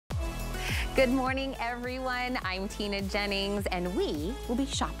Good morning, everyone. I'm Tina Jennings, and we will be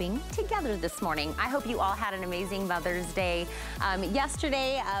shopping together this morning. I hope you all had an amazing Mother's Day.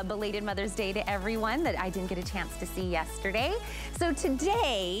 Yesterday, belated Mother's Day to everyone that I didn't get a chance to see yesterday. So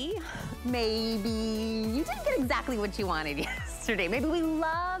today, maybe you didn't get exactly what you wanted yesterday. Maybe we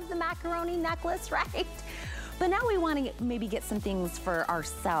love the macaroni necklace, right? But now we want to maybe get some things for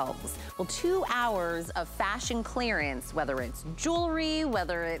ourselves. Well, 2 hours of fashion clearance, whether it's jewelry,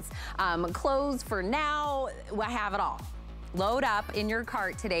 whether it's clothes for now, I have it all. Load up in your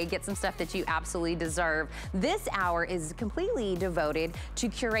cart today, get some stuff that you absolutely deserve. This hour is completely devoted to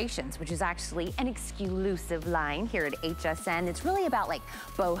Curations, which is actually an exclusive line here at HSN. It's really about like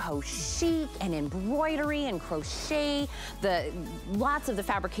boho chic and embroidery and crochet. Lots of the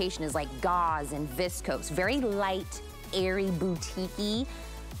fabrication is like gauze and viscose, very light, airy, boutique-y,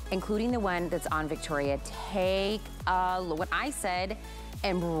 including the one that's on Victoria. Take a look. When I said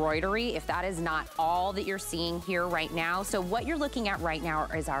embroidery, if that is not all that you're seeing here right now. So what you're looking at right now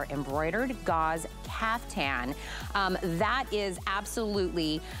is our embroidered gauze caftan. That is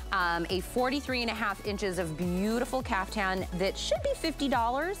absolutely a 43.5 inches of beautiful caftan that should be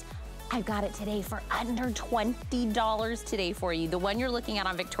 $50. I've got it today for under $20 today for you. The one you're looking at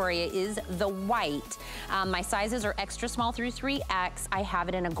on Victoria is the white. My sizes are extra small through 3X. I have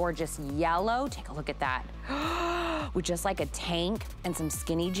it in a gorgeous yellow. Take a look at that. With just like a tank and some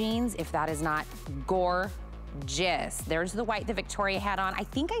skinny jeans, if that is not gorgeous. There's the white that Victoria had on. I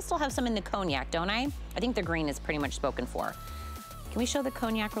think I still have some in the cognac, don't I? I think the green is pretty much spoken for. Can we show the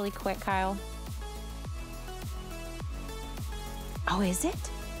cognac really quick, Kyle? Oh, is it?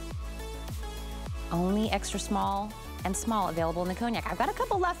 Only extra small and small available in the cognac. I've got a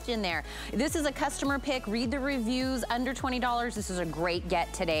couple left in there. This is a customer pick. Read the reviews, under $20. This is a great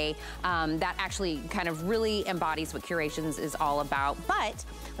get today. That actually kind of really embodies what Curations is all about. But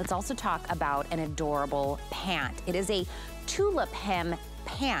let's also talk about an adorable pant. It is a tulip hem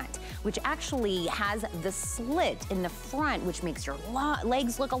pant, which actually has the slit in the front, which makes your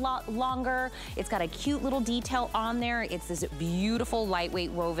legs look a lot longer. It's got a cute little detail on there. It's this beautiful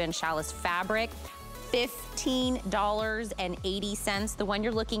lightweight woven challis fabric. $15.80. The one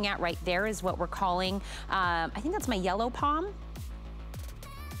you're looking at right there is what we're calling, I think that's my yellow palm.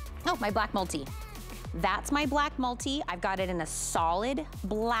 Oh, my black multi. That's my black multi. I've got it in a solid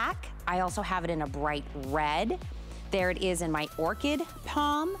black. I also have it in a bright red. There it is in my orchid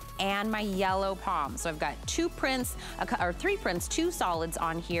palm and my yellow palm. So I've got 2 prints, or 3 prints, 2 solids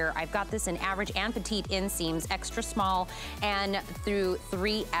on here. I've got this in average and petite inseams, extra small and through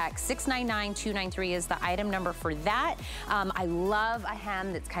 3X. $699,293 is the item number for that. I love a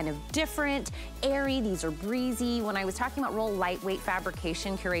hem that's kind of different, airy. These are breezy. When I was talking about real lightweight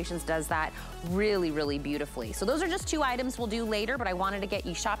fabrication, Curations does that really, really beautifully. So those are just 2 items we'll do later, but I wanted to get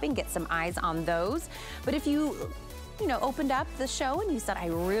you shopping, get some eyes on those. But if you opened up the show and you said, I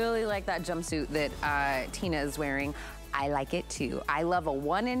really like that jumpsuit that Tina is wearing, I like it too. I love a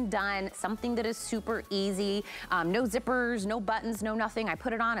one and done, something that is super easy. No zippers, no buttons, no nothing. I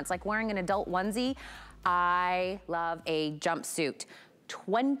put it on, it's like wearing an adult onesie. I love a jumpsuit.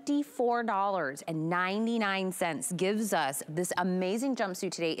 $24.99 gives us this amazing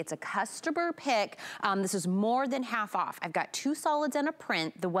jumpsuit today. It's a customer pick. This is more than half off. I've got 2 solids and a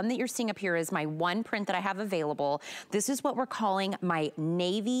print. The one that you're seeing up here is my 1 print that I have available. This is what we're calling my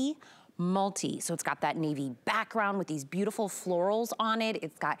navy multi. So it's got that navy background with these beautiful florals on it.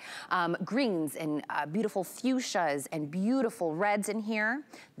 It's got greens and beautiful fuchsias and beautiful reds in here.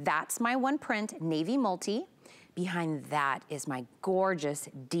 That's my 1 print navy multi. Behind that is my gorgeous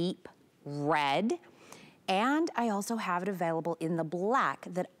deep red. And I also have it available in the black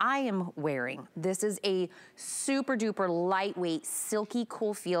that I am wearing. This is a super duper lightweight, silky,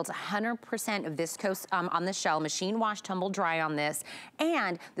 cool feel. It's 100% viscose on the shell, machine wash, tumble dry on this.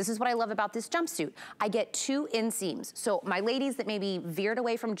 And this is what I love about this jumpsuit. I get 2 inseams. So my ladies that maybe veered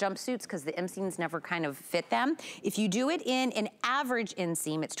away from jumpsuits because the inseams never kind of fit them, if you do it in an average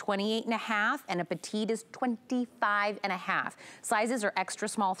inseam, it's 28.5 and a petite is 25.5. Sizes are extra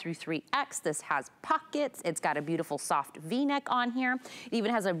small through 3X. This has pockets. It's got a beautiful soft V-neck on here. It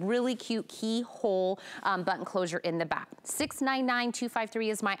even has a really cute keyhole button closure in the back. $699,253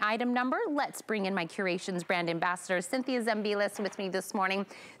 is my item number. Let's bring in my Curations brand ambassador, Cynthia Zambilis, with me this morning.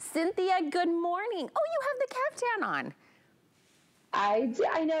 Cynthia, good morning. Oh, you have the caftan on. I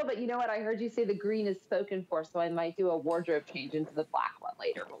know, but you know what? I heard you say the green is spoken for, so I might do a wardrobe change into the black one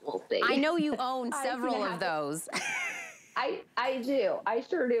later, but we'll see. I know you own several of those. I do. I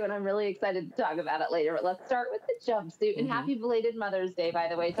sure do, and I'm really excited to talk about it later. But let's start with the jumpsuit. And happy belated Mother's Day, by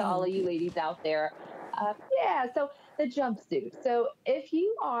the way, to all of you ladies out there. Yeah, so the jumpsuit. So if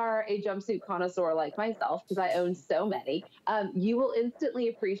you are a jumpsuit connoisseur like myself, because I own so many, you will instantly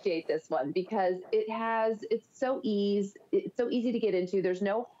appreciate this one because it's so easy to get into. There's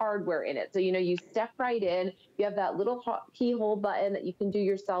no hardware in it. So, you step right in, you have that little keyhole button that you can do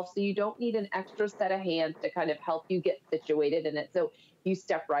yourself. So you don't need an extra set of hands to kind of help you get situated in it. So you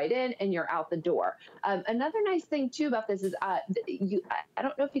step right in and you're out the door. Another nice thing too about this is I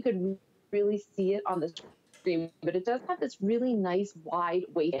don't know if you could really see it on the screen, but it does have this really nice wide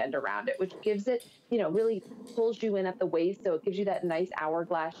waistband around it, which gives it, really pulls you in at the waist. So it gives you that nice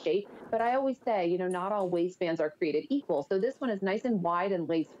hourglass shape. But I always say, not all waistbands are created equal. So this one is nice and wide and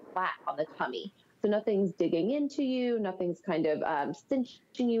lays flat on the tummy. So nothing's digging into you, nothing's kind of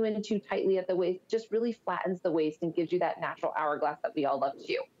cinching you in too tightly at the waist, just really flattens the waist and gives you that natural hourglass that we all love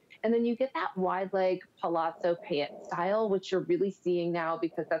too. And then you get that wide leg palazzo pant style, which you're really seeing now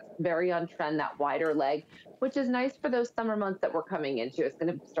because that's very on trend, that wider leg, which is nice for those summer months that we're coming into. It's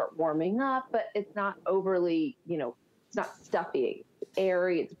going to start warming up, but it's not overly, it's not stuffy. It's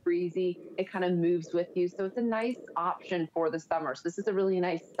airy, it's breezy, it kind of moves with you. So it's a nice option for the summer. So this is a really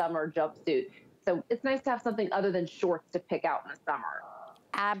nice summer jumpsuit. So it's nice to have something other than shorts to pick out in the summer.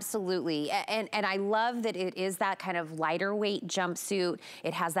 Absolutely, and I love that it is that kind of lighter weight jumpsuit.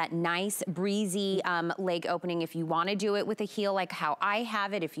 It has that nice breezy leg opening if you want to do it with a heel like how I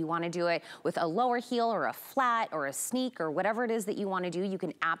have it. If you want to do it with a lower heel or a flat or a sneak or whatever it is that you want to do, you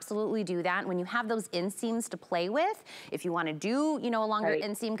can absolutely do that. When you have those inseams to play with, if you want to do, a longer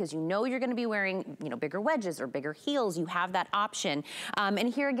inseam because you're going to be wearing, bigger wedges or bigger heels, you have that option. And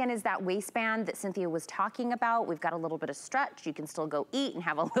here again is that waistband that Cynthia was talking about. We've got a little bit of stretch. You can still go eat and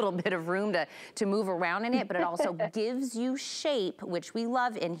have a little bit of room to move around in it, but it also gives you shape, which we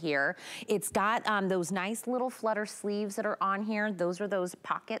love in here. It's got those nice little flutter sleeves that are on here. Those are those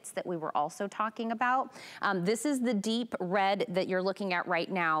pockets that we were also talking about. This is the deep red that you're looking at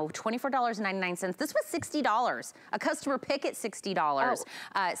right now, $24.99. This was $60. A customer pick at $60,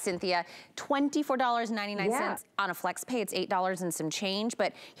 Cynthia. $24.99 on a flex pay. It's $8 and some change,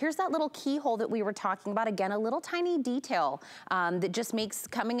 but here's that little keyhole that we were talking about. Again, a little tiny detail that just makes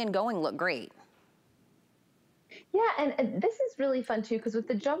coming and going look great. Yeah, and this is really fun too, because with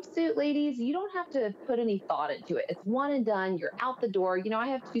the jumpsuit, ladies, you don't have to put any thought into it. It's one and done. You're out the door. I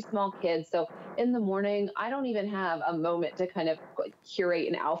have 2 small kids, so in the morning, I don't even have a moment to kind of curate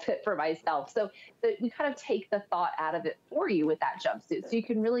an outfit for myself. So we kind of take the thought out of it for you with that jumpsuit. So you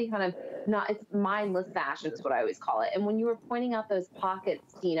can really kind of it's mindless fashion is what I always call it. And when you were pointing out those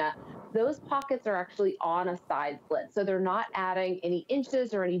pockets, Tina, those pockets are actually on a side slit. So they're not adding any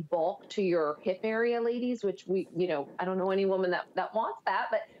inches or any bulk to your hip area, ladies, which I don't know any woman that wants that,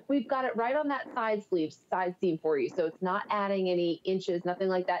 but we've got it right on that side seam for you. So it's not adding any inches, nothing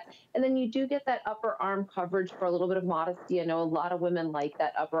like that. And then you do get that upper arm coverage for a little bit of modesty. I know a lot of women like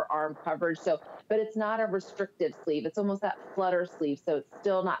that upper arm coverage. But it's not a restrictive sleeve. It's almost that flutter sleeve. So it's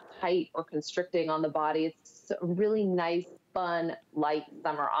still not tight or constricting on the body. It's a really nice, fun, light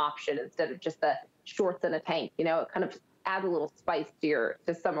summer option instead of just the shorts and a tank. It kind of adds a little spice to your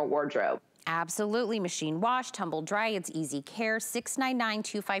summer wardrobe. Absolutely. Machine wash, tumble dry. It's easy care.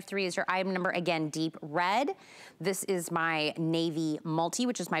 699253 is your item number. Again, deep red. This is my navy multi,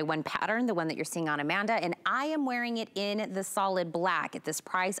 which is my one pattern, the one that you're seeing on Amanda. And I am wearing it in the solid black. At this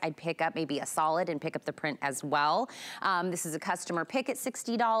price, I'd pick up maybe a solid and pick up the print as well. This is a customer pick at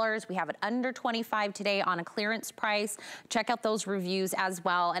 $60. We have it under $25 today on a clearance price. Check out those reviews as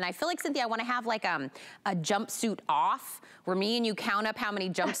well. And I feel like, Cynthia, I want to have like a jumpsuit off where me and you count up how many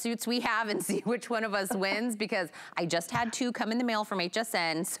jumpsuits we have and see which one of us wins, because I just had 2 come in the mail from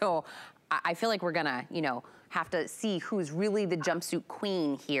HSN. So I feel like we're gonna, have to see who's really the jumpsuit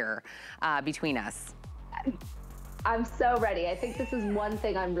queen here between us. I'm so ready. I think this is one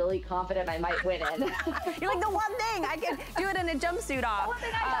thing I'm really confident I might win in. You're like, the one thing I can do it in a jumpsuit off. One thing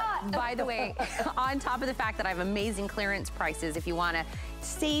I got. By the way, on top of the fact that I have amazing clearance prices, if you want to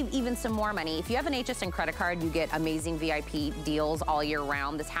save even some more money, if you have an HSN credit card, you get amazing VIP deals all year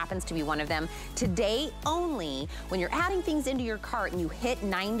round. This happens to be one of them. Today only, when you're adding things into your cart and you hit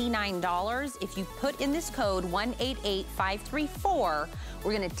 $99, if you put in this code 188534,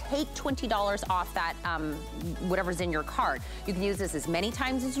 we're gonna take $20 off that, whatever's in your cart. You can use this as many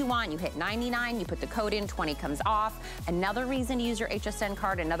times as you want. You hit 99, you put the code in, 20 comes off. Another reason to use your HSN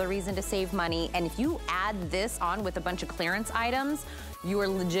card, another reason to save money. And if you add this on with a bunch of clearance items, you are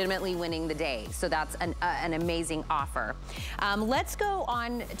legitimately winning the day. So that's an amazing offer. Let's go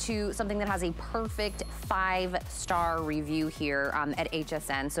on to something that has a perfect 5-star review here at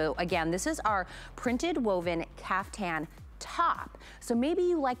HSN. So again, this is our printed woven caftan top. So maybe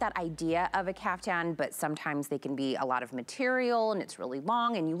you like that idea of a caftan, but sometimes they can be a lot of material and it's really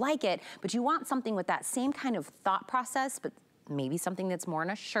long and you like it, but you want something with that same kind of thought process, but maybe something that's more in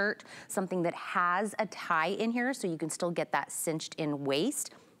a shirt, something that has a tie in here so you can still get that cinched in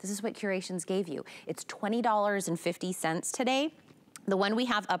waist. This is what Curations gave you. It's $20.50 today. The one we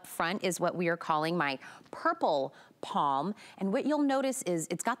have up front is what we are calling my purple palm. And what you'll notice is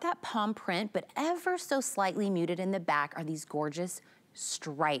it's got that palm print, but ever so slightly muted in the back are these gorgeous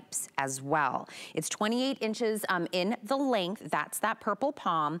stripes as well. It's 28 inches in the length. That's that purple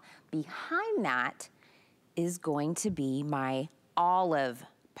palm. Behind that is going to be my olive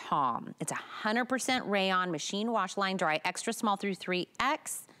palm. It's 100% rayon, machine wash, line dry, extra small through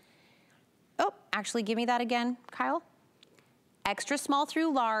 3X. Oh, actually give me that again, Kyle. Extra small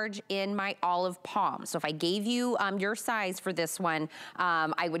through large in my olive palm. So if I gave you your size for this one,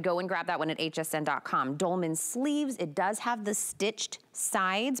 I would go and grab that one at hsn.com. Dolman sleeves, it does have the stitched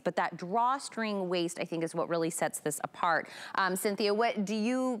sides, but that drawstring waist I think is what really sets this apart. Cynthia, what do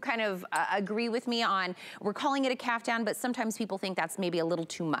you kind of agree with me on? We're calling it a caftan, but sometimes people think that's maybe a little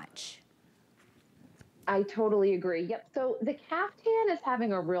too much. I totally agree. Yep. So the caftan is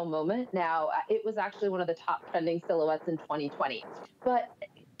having a real moment now. It was actually one of the top trending silhouettes in 2020. But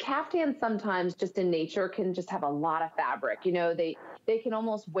caftans sometimes just in nature can just have a lot of fabric. You know, they can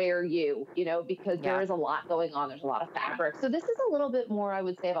almost wear you, you know, because there is a lot going on. There's a lot of fabric. So this is a little bit more, I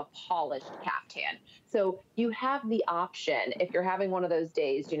would say, of a polished caftan. So you have the option, if you're having one of those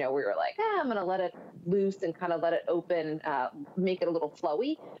days, you know, where you're like, I'm going to let it loose and kind of let it open, make it a little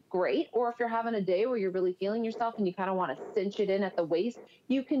flowy, great. Or if you're having a day where you're really feeling yourself and you kind of want to cinch it in at the waist,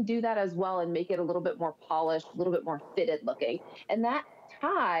 you can do that as well and make it a little bit more polished, a little bit more fitted looking. And that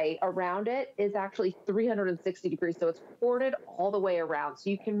tie around it is actually 360 degrees. So it's corded all the way around. So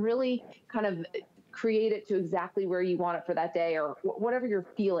you can really kind of create it to exactly where you want it for that day or whatever you're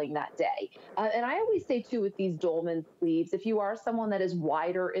feeling that day. And I always say too, with these dolman sleeves, if you are someone that is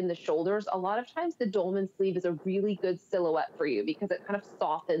wider in the shoulders, a lot of times the dolman sleeve is a really good silhouette for you because it kind of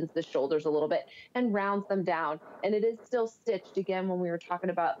softens the shoulders a little bit and rounds them down. And it is still stitched. Again, when we were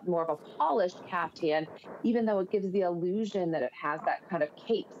talking about more of a polished caftan, even though it gives the illusion that it has that kind of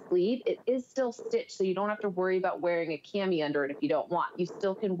cape sleeve, it is still stitched. So you don't have to worry about wearing a cami under it if you don't want. You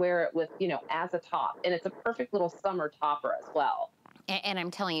still can wear it with, you know, as a top. And it's a perfect little summer topper as well. And I'm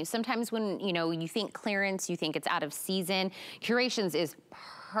telling you, sometimes when, you know, you think clearance, you think it's out of season, Curations is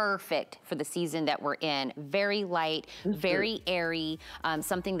perfect for the season that we're in. Very light, very airy,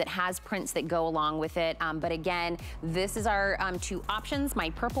 something that has prints that go along with it. But again, this is our two options, my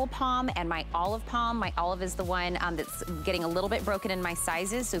purple palm and my olive palm. My olive is the one that's getting a little bit broken in my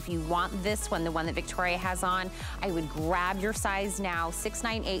sizes. So if you want this one, the one that Victoria has on, I would grab your size now.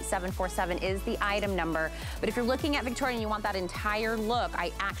 698747 is the item number. But if you're looking at Victoria and you want that entire look,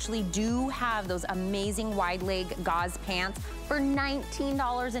 I actually do have those amazing wide leg gauze pants for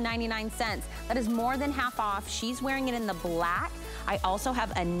 $19.99. That is more than half off. She's wearing it in the black. I also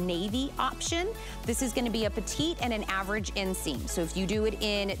have a navy option. This is gonna be a petite and an average inseam. So if you do it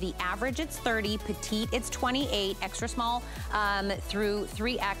in the average, it's 30, petite, it's 28, extra small through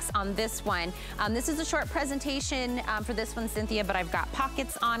 3X on this one. This is a short presentation for this one, Cynthia, but I've got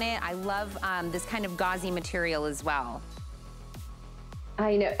pockets on it. I love this kind of gauzy material as well.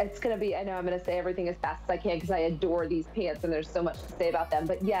 I know it's going to be, I know I'm going to say everything as fast as I can because I adore these pants and there's so much to say about them.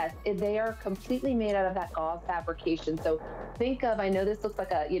 But yes, they are completely made out of that gauze fabrication. So think of, I know this looks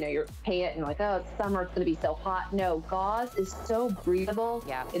like a, you know, you're pant and like, oh, it's summer, it's going to be so hot. No, gauze is so breathable.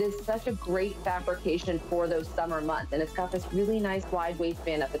 Yeah. It is such a great fabrication for those summer months. And it's got this really nice wide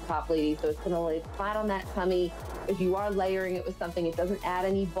waistband at the top, ladies. So it's going to lay flat on that tummy. If you are layering it with something, it doesn't add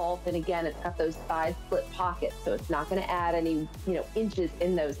any bulk. And again, it's got those side split pockets. So it's not going to add any, you know, inches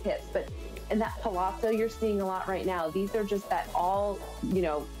in those hips. But in that palazzo you're seeing a lot right now, these are just that all, you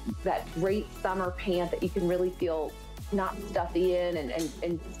know, that great summer pant that you can really feel not stuffy in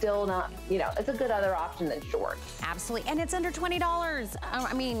and still not, you know, it's a good other option than shorts. Absolutely. And it's under $20.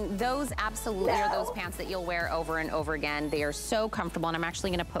 I mean, those absolutely are those pants that you'll wear over and over again. They are so comfortable, and I'm actually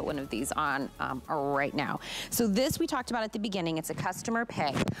going to put one of these on right now. So this we talked about at the beginning. It's a customer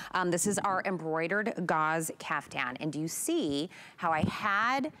pay. This is our embroidered gauze caftan. And do you see how I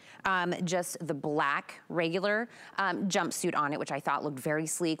had just the black regular jumpsuit on it, which I thought looked very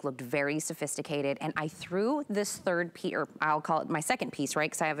sleek, looked very sophisticated, and I threw this third piece, or I'll call it my second piece, right?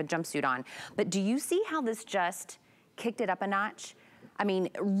 Because I have a jumpsuit on. But do you see how this just kicked it up a notch? I mean,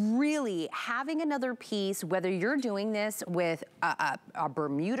 really having another piece, whether you're doing this with a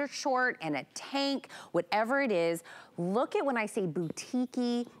Bermuda short and a tank, whatever it is, look at when I say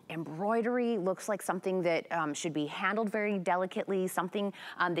boutique-y, embroidery looks like something that should be handled very delicately, something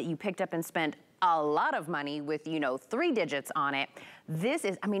that you picked up and spent a lot of money with, you know, 3 digits on it. This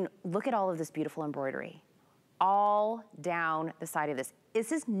is, I mean, look at all of this beautiful embroidery all down the side of this.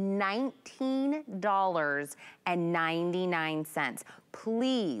 This is $19.99.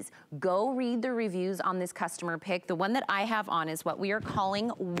 Please go read the reviews on this customer pick. The one that I have on is what we are calling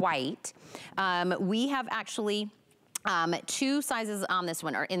white. We have actually 2 sizes on this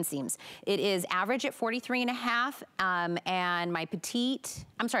one, or inseams. It is average at 43.5, and my petite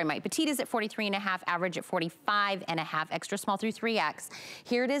is at 43.5, average at 45.5, extra small through 3X.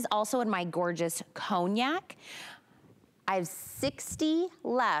 Here it is also in my gorgeous cognac. I have 60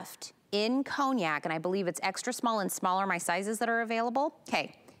 left in cognac, and I believe it's extra small and smaller, my sizes that are available.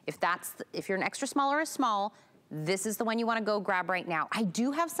 Okay, if you're an extra small or a small, this is the one you wanna go grab right now. I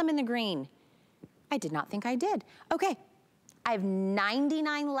do have some in the green. I did not think I did. Okay, I have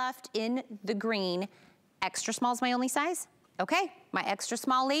 99 left in the green. Extra small is my only size. Okay, my extra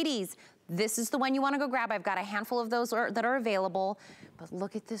small ladies, this is the one you wanna go grab. I've got a handful of those that are available, but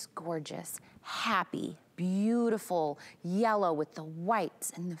look at this gorgeous, happy, beautiful yellow with the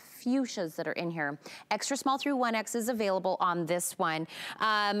whites and the fuchsias that are in here. Extra small through 1X is available on this one.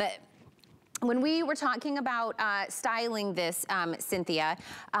 When we were talking about styling this, Cynthia,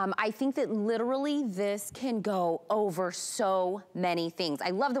 I think that literally this can go over so many things. I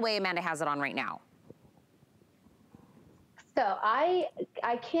love the way Amanda has it on right now. So I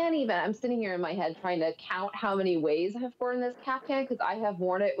can't even, I'm sitting here in my head trying to count how many ways I've worn this caftan, because I have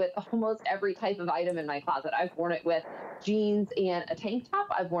worn it with almost every type of item in my closet. I've worn it with jeans and a tank top.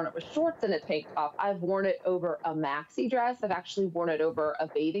 I've worn it with shorts and a tank top. I've worn it over a maxi dress. I've actually worn it over a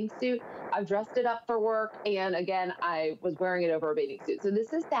bathing suit. I've dressed it up for work. And again, I was wearing it over a bathing suit. So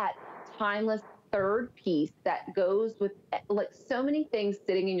this is that timeless third piece that goes with like so many things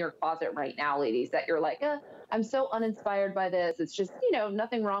sitting in your closet right now, ladies, that you're like, I'm so uninspired by this. It's just, you know,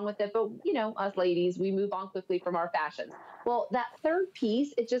 nothing wrong with it. But, you know, us ladies, we move on quickly from our fashions. Well, that third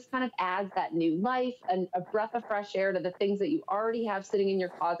piece, it just kind of adds that new life and a breath of fresh air to the things that you already have sitting in your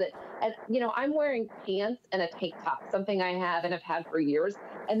closet. And, you know, I'm wearing pants and a tank top, something I have and have had for years.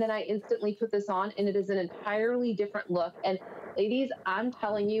 And then I instantly put this on and it is an entirely different look. And ladies, I'm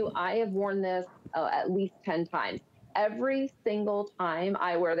telling you, I have worn this at least 10 times. Every single time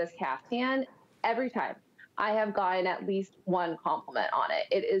I wear this caftan, every time, I have gotten at least one compliment on it.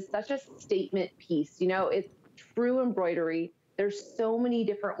 It is such a statement piece. You know, it's true embroidery. There's so many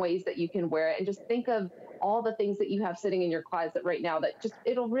different ways that you can wear it. And just think of all the things that you have sitting in your closet right now that just,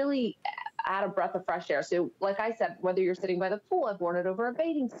 it'll really add a breath of fresh air. So like I said, whether you're sitting by the pool, I've worn it over a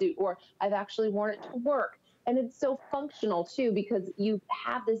bathing suit, or I've actually worn it to work. And it's so functional too, because you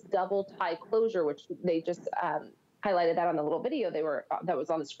have this double tie closure, which they just highlighted that on the little video that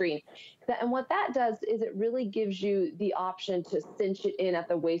was on the screen. And what that does is it really gives you the option to cinch it in at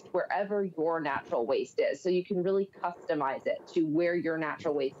the waist wherever your natural waist is. So you can really customize it to where your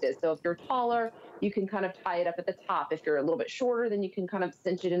natural waist is. So if you're taller, you can kind of tie it up at the top. If you're a little bit shorter, then you can kind of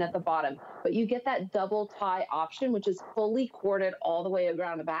cinch it in at the bottom. But you get that double tie option, which is fully corded all the way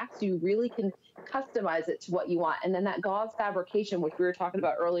around the back. So you really can customize it to what you want. And then that gauze fabrication, which we were talking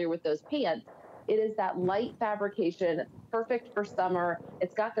about earlier with those pants, it is that light fabrication. It's perfect for summer.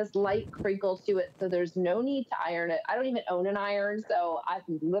 It's got this light crinkle to it, so there's no need to iron it. I don't even own an iron, so I've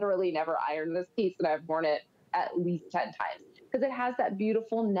literally never ironed this piece, and I've worn it at least 10 times because it has that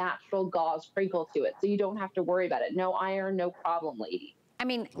beautiful natural gauze crinkle to it, so you don't have to worry about it. No iron, no problem, lady. I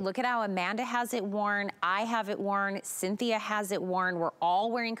mean, look at how Amanda has it worn, I have it worn, Cynthia has it worn. We're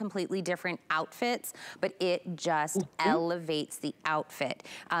all wearing completely different outfits, but it just elevates the outfit.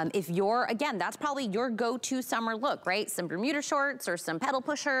 If you're, again, that's probably your go-to summer look, right? Some Bermuda shorts or some pedal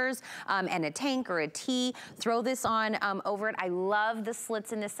pushers and a tank or a tee. Throw this on over it. I love the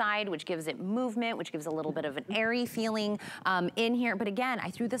slits in the side, which gives it movement, which gives a little bit of an airy feeling in here. But again,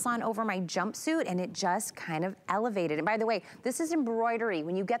 I threw this on over my jumpsuit and it just kind of elevated. And by the way, this is embroidery.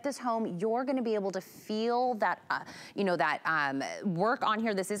 When you get this home, you're gonna be able to feel that, you know, that work on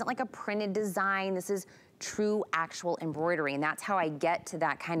here. This isn't like a printed design. This is true actual embroidery. And that's how I get to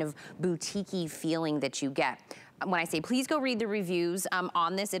that kind of boutique-y feeling that you get. When I say please go read the reviews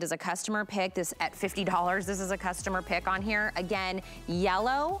on this, it is a customer pick. This at $50, this is a customer pick on here. Again,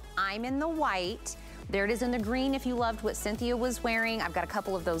 yellow, I'm in the white. There it is in the green if you loved what Cynthia was wearing. I've got a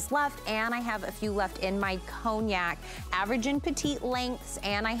couple of those left, and I have a few left in my cognac, average and petite lengths,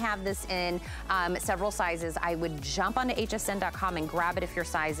 and I have this in several sizes. I would jump onto hsn.com and grab it if your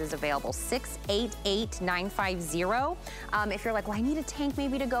size is available. 688950. If you're like, well, I need a tank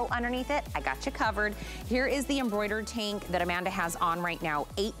maybe to go underneath it, I got you covered. Here is the embroidered tank that Amanda has on right now,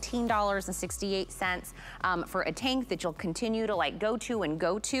 $18.68 for a tank that you'll continue to like go to and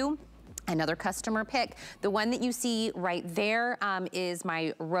go to. Another customer pick. The one that you see right there is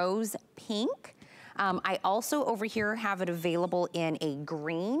my rose pink. I also over here have it available in a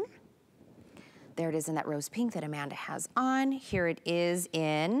green. There it is in that rose pink that Amanda has on. Here it is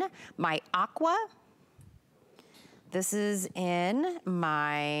in my aqua. This is in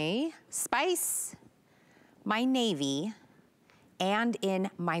my spice, my navy, and in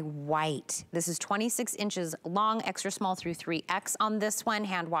my white. This is 26 inches long, extra small through 3X on this one,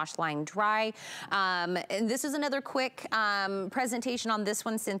 hand wash, line dry. And this is another quick presentation on this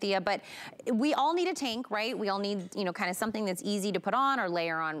one, Cynthia, but we all need a tank, right? We all need, you know, kind of something that's easy to put on or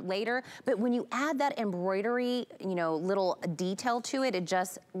layer on later. But when you add that embroidery, you know, little detail to it, it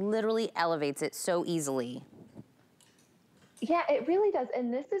just literally elevates it so easily. Yeah, it really does.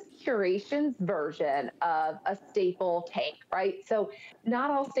 And this is Curations' version of a staple tank, right? So not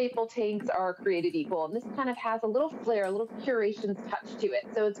all staple tanks are created equal. And this kind of has a little flair, a little Curations touch to it.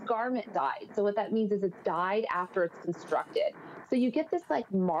 So it's garment dyed. So what that means is it's dyed after it's constructed. So you get this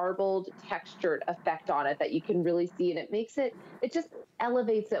like marbled textured effect on it that you can really see. And it makes it, it just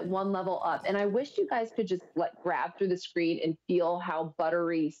elevates it one level up. And I wish you guys could just like grab through the screen and feel how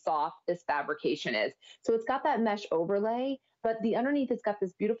buttery soft this fabrication is. So it's got that mesh overlay, but the underneath it's got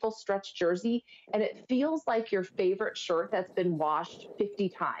this beautiful stretch jersey, and it feels like your favorite shirt that's been washed 50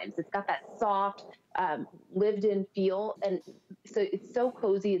 times. It's got that soft, lived-in feel, and so it's so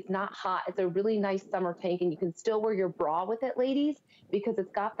cozy. It's not hot. It's a really nice summer tank, and you can still wear your bra with it, ladies, because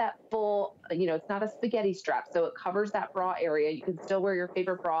it's got that full, you know, it's not a spaghetti strap, so it covers that bra area. You can still wear your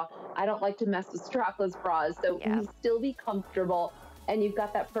favorite bra. I don't like to mess with strapless bras, so you can still be comfortable, and you've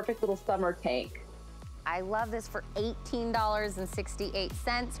got that perfect little summer tank. I love this for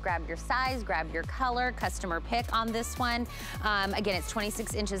 $18.68. Grab your size, grab your color, customer pick on this one. Again, it's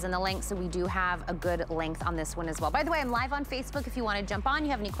 26 inches in the length, so we do have a good length on this one as well. By the way, I'm live on Facebook if you want to jump on. You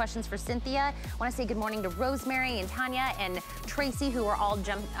have any questions for Cynthia? I want to say good morning to Rosemary and Tanya and Tracy, who are all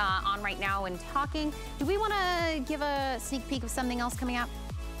on right now and talking. Do we want to give a sneak peek of something else coming up?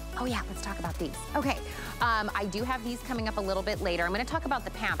 Oh yeah, let's talk about these. Okay, I do have these coming up a little bit later. I'm gonna talk about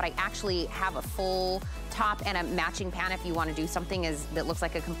the pant, but I actually have a full top and a matching pant if you wanna do something that looks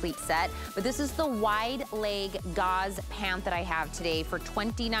like a complete set. But this is the wide leg gauze pant that I have today for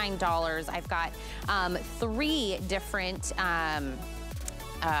 $29. I've got 3 different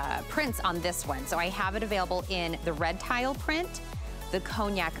prints on this one. So I have it available in the red tile print, the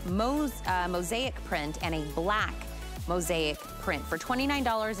cognac mosaic print, and a black mosaic print for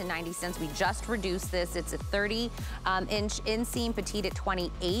 $29.90. We just reduced this. It's a 30-inch inseam, petite at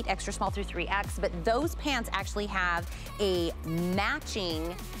 28, extra small through 3X, but those pants actually have a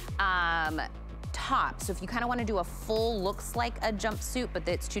matching top. So if you kind of want to do a full, looks like a jumpsuit, but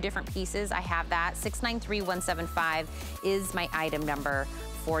it's 2 different pieces, I have that. 693175 is my item number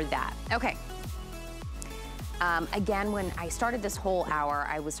for that. Okay. Again, when I started this whole hour,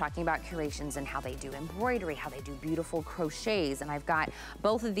 I was talking about Curations and how they do embroidery, how they do beautiful crochets, and I've got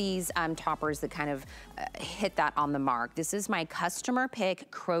both of these toppers that kind of hit that on the mark. This is my customer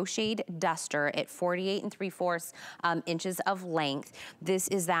pick crocheted duster at 48 3/4 inches of length. This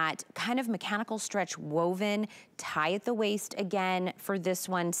is that kind of mechanical stretch woven tie at the waist again for this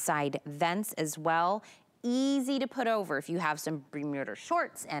one, side vents as well. Easy to put over if you have some Bermuda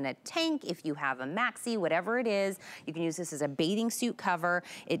shorts and a tank, if you have a maxi, whatever it is. You can use this as a bathing suit cover.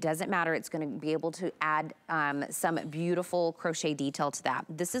 It doesn't matter. It's going to be able to add some beautiful crochet detail to that.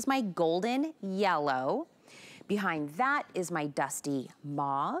 This is my golden yellow. Behind that is my dusty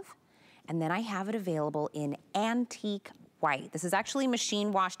mauve. And then I have it available in antique white. This is actually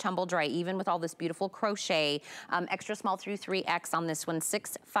machine wash, tumble dry, even with all this beautiful crochet. Extra small through 3X on this one.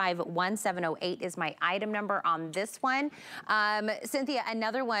 651708 is my item number on this one. Cynthia,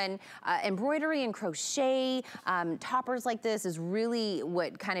 another one, embroidery and crochet, toppers like this is really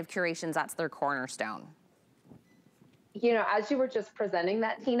what kind of Curations, that's their cornerstone. You know, as you were just presenting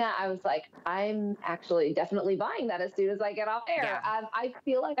that, Tina, I was like, I'm actually definitely buying that as soon as I get off air. Yeah. I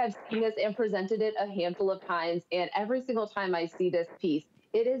feel like I've seen this and presented it a handful of times, and every single time I see this piece,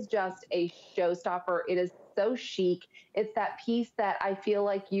 It is just a showstopper. It is so chic. It's that piece that I feel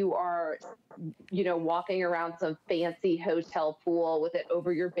like you are, walking around some fancy hotel pool with it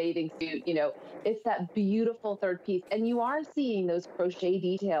over your bathing suit. It's that beautiful third piece. And you are seeing those crochet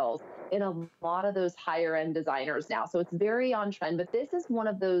details in a lot of those higher end designers now. So it's very on trend, but this is one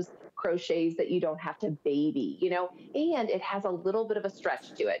of those crochets that you don't have to baby, and it has a little bit of a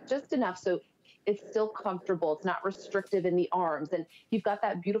stretch to it, just enough so it's still comfortable. It's not restrictive in the arms. And you've got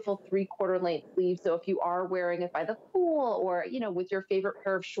that beautiful 3/4 length sleeve. So if you are wearing it by the pool or, with your favorite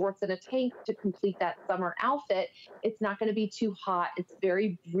pair of shorts and a tank to complete that summer outfit, it's not going to be too hot. It's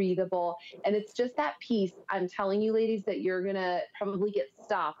very breathable. And it's just that piece. I'm telling you, ladies, that you're going to probably get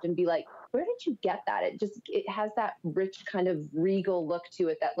stopped and be like, where did you get that? It has that rich kind of regal look to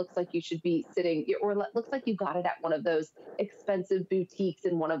it that looks like you should be sitting, or looks like you got it at one of those expensive boutiques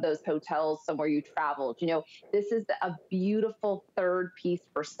in one of those hotels somewhere you traveled. This is a beautiful third piece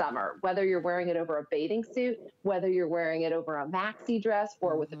for summer, whether you're wearing it over a bathing suit, whether you're wearing it over a maxi dress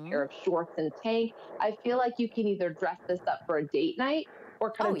or with a pair of shorts and tank. I feel like you can either dress this up for a date night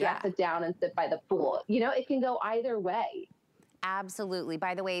or kind of dress it down and sit by the pool. It can go either way. Absolutely.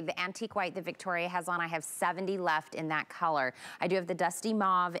 By the way, the antique white that Victoria has on, I have 70 left in that color. I do have the dusty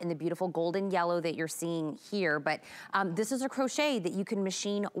mauve and the beautiful golden yellow that you're seeing here, but this is a crochet that you can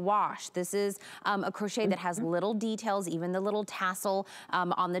machine wash. This is a crochet that has little details, even the little tassel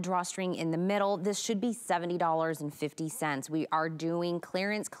on the drawstring in the middle. This should be $70.50. We are doing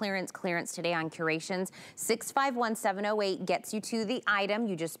clearance today on Curations. 651708 gets you to the item.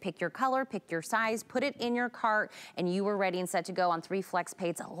 You just pick your color, pick your size, put it in your cart, and you are ready and set to go on 3 flex pay.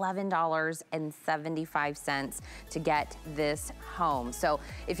 It's $11.75 to get this home. So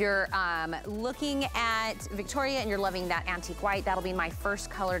if you're looking at Victoria and you're loving that antique white, that'll be my first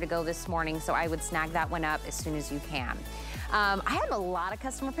color to go this morning. So I would snag that one up as soon as you can. I have a lot of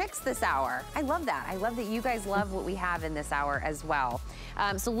customer picks this hour. I love that. I love that you guys love what we have in this hour as well.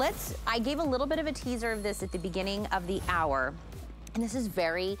 I gave a little bit of a teaser of this at the beginning of the hour, and this is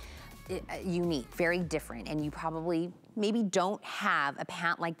very unique, very different, and you probably maybe don't have a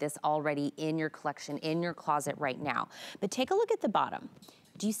pant like this already in your collection, in your closet right now. But take a look at the bottom.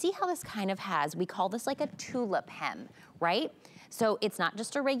 Do you see how this kind of has, we call this like a tulip hem, right? So it's not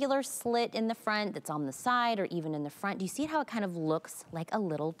just a regular slit in the front that's on the side or even in the front. Do you see how it kind of looks like a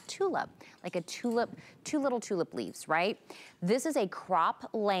little tulip? Like a tulip, 2 little tulip leaves, right? This is a crop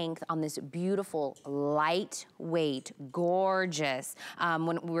length on this beautiful, lightweight, gorgeous.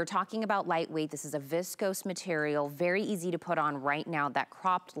 When we were talking about lightweight, this is a viscose material, very easy to put on right now, that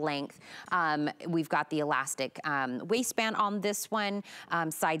cropped length. We've got the elastic waistband on this one,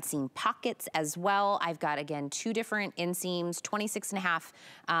 side seam pockets as well. I've got, again, 2 different inseams, 26.5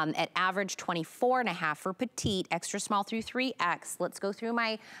 at average, 24.5 for petite, extra small through 3X. Let's go through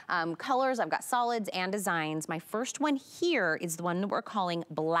my colors. I've got solids and designs. My first one here is the one that we're calling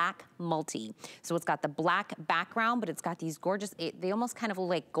Black Multi. So it's got the black background, but it's got these gorgeous, they almost kind of look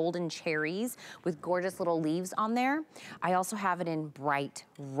like golden cherries with gorgeous little leaves on there. I also have it in bright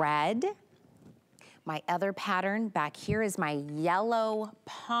red. My other pattern back here is my yellow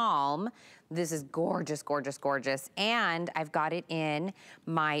palm. This is gorgeous, gorgeous, gorgeous. And I've got it in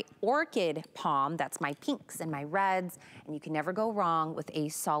my orchid palm. That's my pinks and my reds. And you can never go wrong with a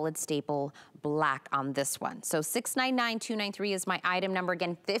solid staple black on this one. So $699,293 is my item number.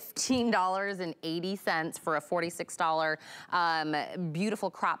 Again, $15.80 for a $46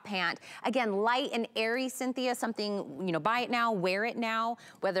 beautiful crop pant. Again, light and airy, Cynthia, something, buy it now, wear it now.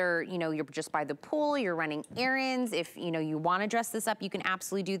 Whether, you're just by the pool, you're running errands. If, you want to dress this up, you can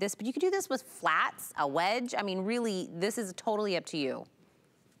absolutely do this. But you can do this with flats, a wedge. I mean, really, this is totally up to you.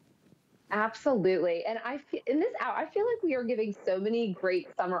 Absolutely. And in this hour, I feel like we are giving so many great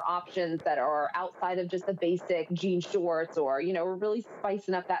summer options that are outside of just the basic jean shorts or, we're really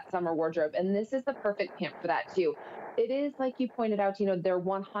spicing up that summer wardrobe. And this is the perfect pant for that too. It is, like you pointed out, they're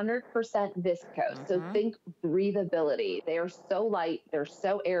 100% viscose. So think breathability. They are so light. They're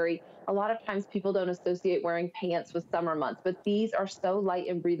so airy. A lot of times people don't associate wearing pants with summer months, but these are so light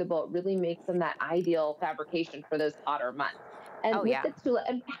and breathable. It really makes them that ideal fabrication for those hotter months. And the tulip,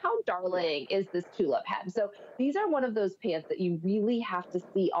 and how darling is this tulip hem? So these are one of those pants that you really have to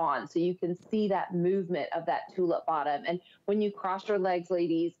see on so you can see that movement of that tulip bottom. And when you cross your legs,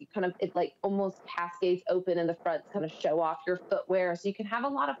 ladies, you kind of, it like almost cascades open in the front to kind of show off your footwear. So you can have a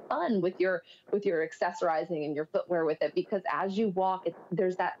lot of fun with your accessorizing and your footwear with it, because as you walk,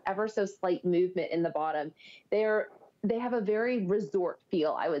 there's that ever so slight movement in the bottom. They're they have a very resort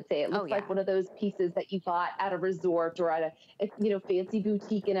feel, I would say. It Oh looks yeah. like one of those pieces that you got at a resort or at a fancy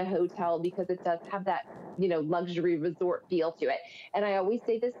boutique in a hotel, because it does have that, luxury resort feel to it. And I always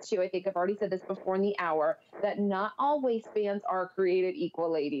say this too, I think I've already said this before in the hour, that not all waistbands are created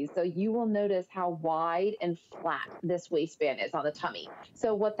equal, ladies. So you will notice how wide and flat this waistband is on the tummy.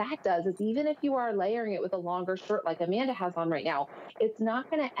 So what that does is, even if you are layering it with a longer shirt like Amanda has on right now, it's not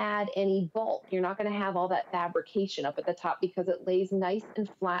going to add any bulk. You're not going to have all that fabrication up at the top, because it lays nice and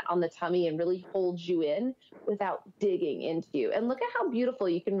flat on the tummy and really holds you in without digging into you. And look at how beautiful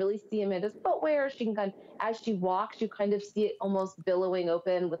you can really see Amanda's footwear. She can as she walks, you kind of see it almost billowing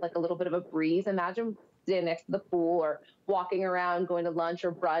open with like a little bit of a breeze. Imagine standing next to the pool or walking around, going to lunch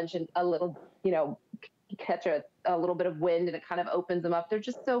or brunch, and a little, catch a little bit of wind, and it kind of opens them up. They're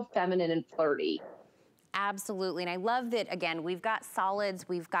just so feminine and flirty. Absolutely, and I love that, again, we've got solids,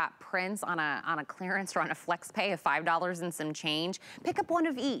 we've got prints on a clearance or on a flex pay of $5 and some change. Pick up one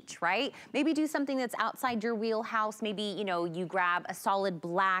of each, right? Maybe do something that's outside your wheelhouse. Maybe, you grab a solid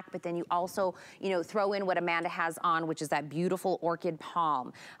black, but then you also, throw in what Amanda has on, which is that beautiful orchid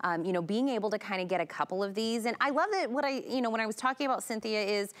palm. Being able to kind of get a couple of these. And I love that when I was talking about Cynthia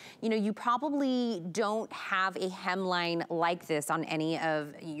is, you probably don't have a hemline like this on any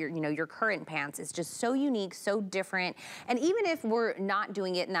of your current pants. It's just so unique, so different. And even if we're not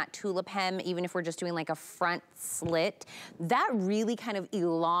doing it in that tulip hem, even if we're just doing like a front slit, that really kind of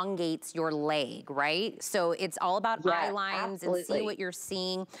elongates your leg, right? So it's all about eye lines and see what you're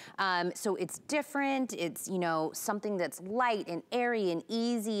seeing. So it's different. It's, something that's light and airy and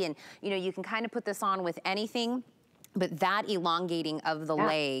easy. And, you can kind of put this on with anything, but that elongating of the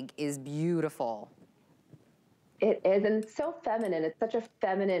leg is beautiful. It is, and it's so feminine. It's such a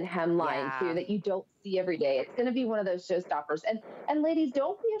feminine hemline too that you don't see every day. It's going to be one of those showstoppers. And ladies,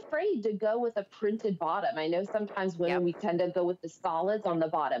 don't be afraid to go with a printed bottom. I know sometimes women we tend to go with the solids on the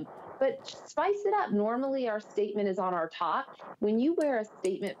bottom, but spice it up. Normally our statement is on our top. When you wear a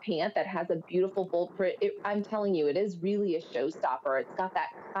statement pant that has a beautiful bold print, I'm telling you, it is really a showstopper. It's got that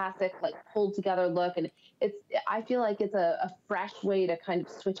classic like pulled together look, and I feel like it's a fresh way to kind of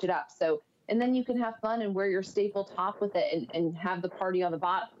switch it up. So. And then you can have fun and wear your staple top with it and have the party on the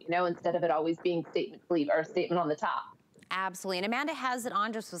bottom, instead of it always being statement sleeve or statement on the top. Absolutely, and Amanda has it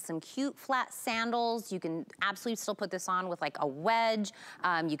on just with some cute flat sandals. You can absolutely still put this on with like a wedge.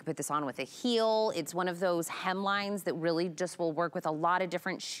 You can put this on with a heel. It's one of those hemlines that really just will work with a lot of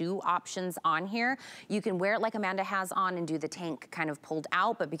different shoe options on here. You can wear it like Amanda has on and do the tank kind of pulled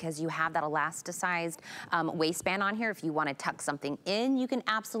out, but because you have that elasticized waistband on here, if you want to tuck something in, you can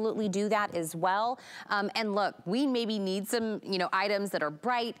absolutely do that as well. And look, we maybe need some, items that are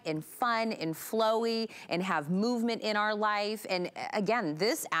bright and fun and flowy and have movement in our life. And again,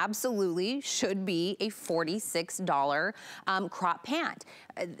 this absolutely should be a $46 crop pant.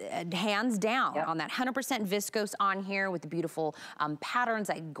 Hands down on that 100% viscose on here with the beautiful patterns,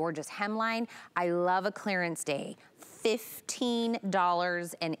 that gorgeous hemline. I love a clearance day.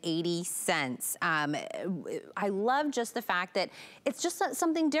 $15.80. I love just the fact that it's just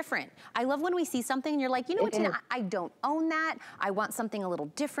something different. I love when we see something and you're like, what, Tina, I don't own that. I want something a little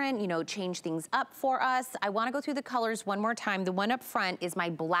different, change things up for us. I want to go through the colors one more time. The one up front is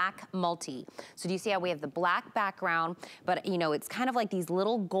my black multi. So do you see how we have the black background, but it's kind of like these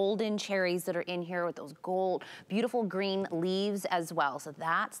little golden cherries that are in here with those gold, beautiful green leaves as well. So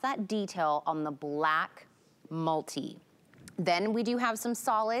that's that detail on the black multi. Then we do have some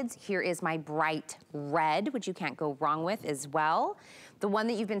solids. Here is my bright red, which you can't go wrong with as well. The one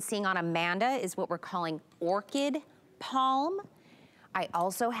that you've been seeing on Amanda is what we're calling orchid palm. I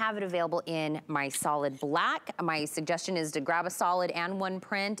also have it available in my solid black. My suggestion is to grab a solid and one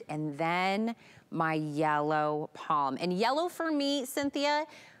print, and then my yellow palm. And yellow for me, Cynthia,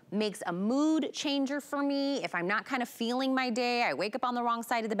 makes a mood changer for me. If I'm not kind of feeling my day, I wake up on the wrong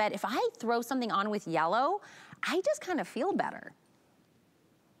side of the bed. If I throw something on with yellow, I just kind of feel better.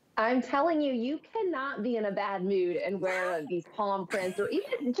 I'm telling you, you cannot be in a bad mood and wear these palm prints or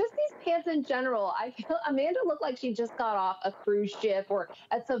even just these pants in general. I feel Amanda looked like she just got off a cruise ship or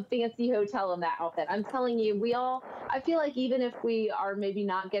at some fancy hotel in that outfit. I'm telling you, I feel like even if we are maybe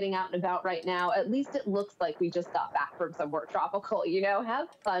not getting out and about right now, at least it looks like we just got back from somewhere tropical, have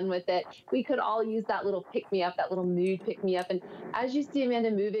fun with it. We could all use that little pick-me-up, that little mood pick-me-up. And as you see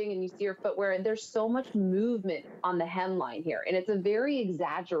Amanda moving and you see her footwear, and there's so much movement on the hemline here, and it's a very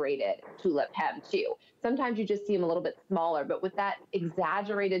exaggerated exaggerated tulip hem too. Sometimes you just see them a little bit smaller, but with that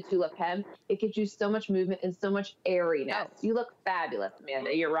exaggerated tulip hem, it gives you so much movement and so much airiness. Oh. You look fabulous,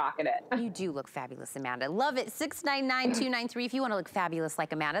 Amanda. You're rocking it. You do look fabulous, Amanda. Love it. 699-293. If you want to look fabulous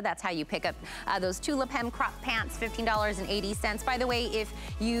like Amanda, that's how you pick up those tulip hem crop pants, $15.80. By the way, if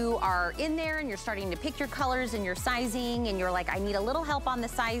you are in there and you're starting to pick your colors and your sizing and you're like, I need a little help on the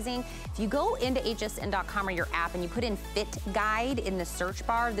sizing, if you go into hsn.com or your app and you put in fit guide in the search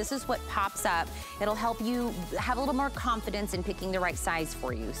bar, this is what pops up. It'll help you have a little more confidence in picking the right size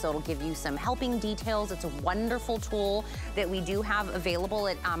for you. So it'll give you some helping details. It's a wonderful tool that we do have available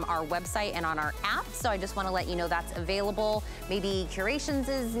at our website and on our app. So I just want to let you know that's available. Maybe Curations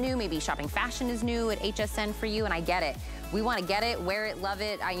is new, maybe Shopping Fashion is new at HSN for you, and I get it. We want to get it, wear it, love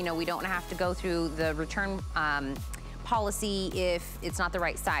it. You know, we don't have to go through the return policy if it's not the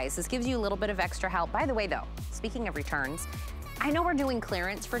right size. This gives you a little bit of extra help. By the way though, speaking of returns, I know we're doing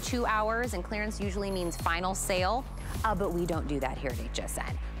clearance for 2 hours, and clearance usually means final sale, but we don't do that here at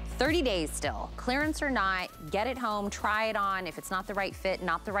HSN. 30 days still, clearance or not, get it home, try it on. If it's not the right fit,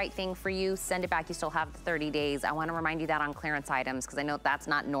 not the right thing for you, send it back. You still have the 30 days. I wanna remind you that on clearance items, because I know that's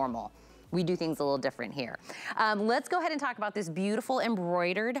not normal. We do things a little different here. Let's go ahead and talk about this beautiful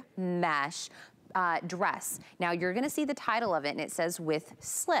embroidered mesh dress. Now you're gonna see the title of it and it says with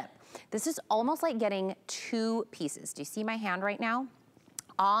slip. This is almost like getting 2 pieces. Do you see my hand right now?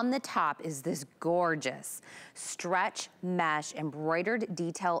 On the top is this gorgeous stretch mesh embroidered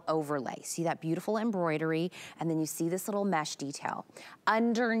detail overlay. See that beautiful embroidery, and then you see this little mesh detail.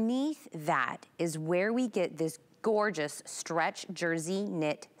 Underneath that is where we get this gorgeous stretch jersey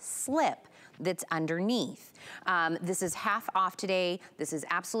knit slip that's underneath. This is half off today. This is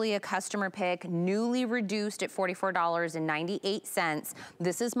absolutely a customer pick, newly reduced at $44.98.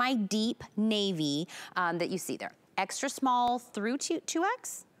 This is my deep navy that you see there. Extra small through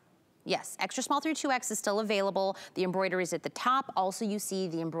 2X? Yes, extra small through 2X is still available. The embroidery is at the top. Also, you see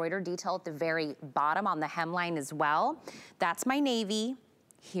the embroidered detail at the very bottom on the hemline as well. That's my navy.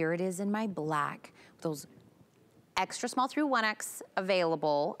 Here it is in my black. Those extra small through 1X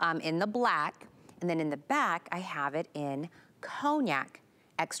available in the black. And then in the back, I have it in cognac.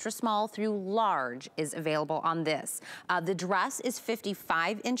 Extra small through large is available on this. The dress is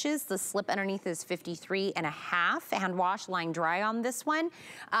 55 inches. The slip underneath is 53 and a half. Hand wash, line dry on this one.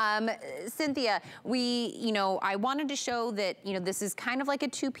 Cynthia, I wanted to show that, this is kind of like a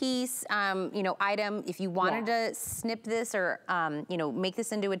 2-piece, item. If you wanted to snip this or, make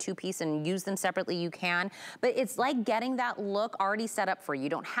this into a 2-piece and use them separately, you can. But it's like getting that look already set up for you. You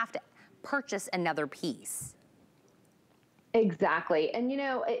don't have to purchase another piece. Exactly. And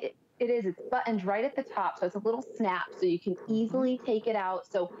it's buttoned right at the top, so it's a little snap, so you can easily take it out.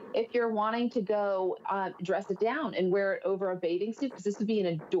 So if you're wanting to go dress it down and wear it over a bathing suit, because this would be an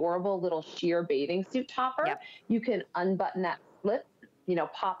adorable little sheer bathing suit topper, you can unbutton that slip,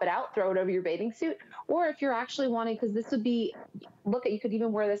 pop it out, throw it over your bathing suit. Or if you're actually wanting, because this would be, you could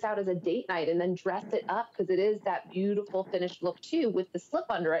even wear this out as a date night and then dress it up, because it is that beautiful finished look too with the slip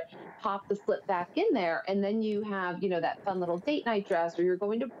under it. Pop the slip back in there, and then you have, that fun little date night dress, or you're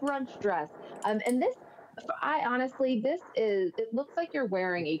going to brunch dress. And this, it looks like you're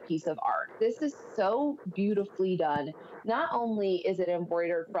wearing a piece of art. This is so beautifully done. Not only is it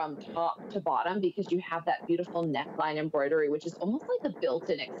embroidered from top to bottom, because you have that beautiful neckline embroidery, which is almost like a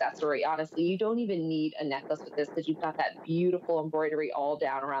built-in accessory. Honestly, you don't even need a necklace with this, because you've got that beautiful embroidery all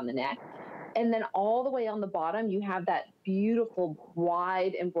down around the neck. And then all the way on the bottom, you have that beautiful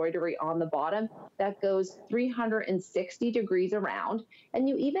wide embroidery on the bottom that goes 360 degrees around. And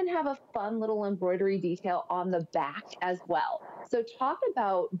you even have a fun little embroidery detail on the back as well. So talk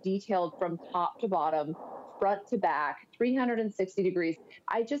about detailed from top to bottom, front to back, 360 degrees.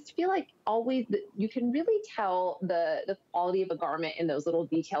 I just feel like always you can really tell the quality of a garment in those little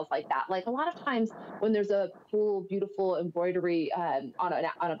details like that. Like a lot of times when there's a cool, beautiful embroidery on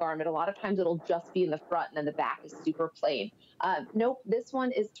a garment, a lot of times it'll just be in the front and then the back is super plain. Nope, this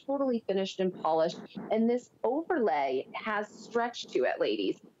one is totally finished and polished. And this overlay has stretch to it,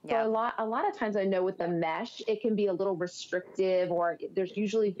 ladies. So a lot of times I know with the mesh, it can be a little restrictive, or there's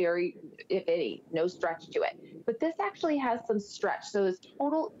usually if any, no stretch to it. But this actually has some stretch, so it's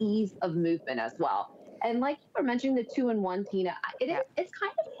total ease of movement as well. And like you were mentioning the 2-in-1, Tina, it's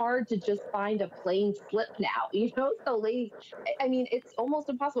kind of hard to just find a plain slip now, So ladies, it's almost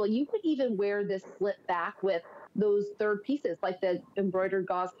impossible. You could even wear this slip back with those third pieces, like the embroidered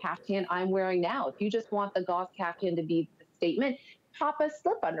gauze caftan I'm wearing now. If you just want the gauze caftan to be the statement, pop a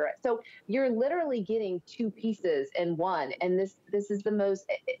slip under it. So you're literally getting 2 pieces in one. And this is the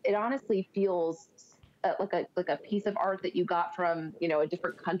most, it honestly feels like a piece of art that you got from, you know, a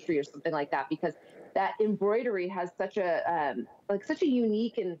different country or something like that, because that embroidery has such a like such a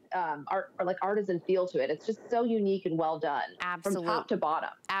unique and art, or like artisan feel to it. It's just so unique and well done from top to bottom.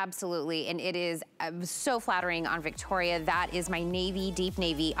 Absolutely, and it is so flattering on Victoria. That is my navy, deep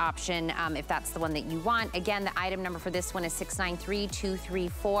navy option, if that's the one that you want. Again, the item number for this one is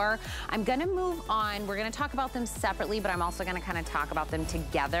 693234. I'm gonna move on. We're gonna talk about them separately, but I'm also gonna kind of talk about them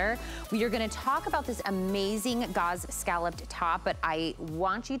together. We are gonna talk about this amazing gauze scalloped top, but I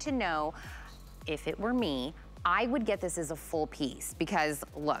want you to know, if it were me, I would get this as a full piece, because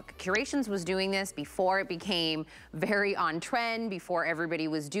look, Curations was doing this before it became very on trend, before everybody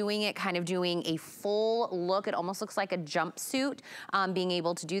was doing it, kind of doing a full look. It almost looks like a jumpsuit, being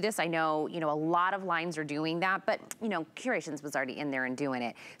able to do this. I know, you know, a lot of lines are doing that, but you know, Curations was already in there and doing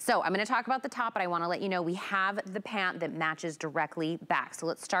it. So I'm gonna talk about the top, but I wanna let you know we have the pant that matches directly back. So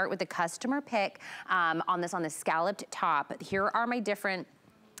let's start with the customer pick on the scalloped top. Here are my different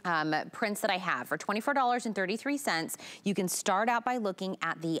prints that I have. For $24.33, you can start out by looking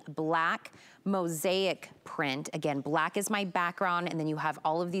at the black mosaic print. Again, black is my background, and then you have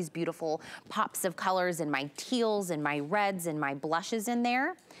all of these beautiful pops of colors and my teals and my reds and my blushes in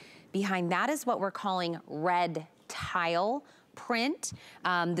there. Behind that is what we're calling red tile print.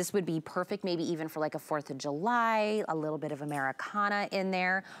 This would be perfect maybe even for like a 4th of July, a little bit of Americana in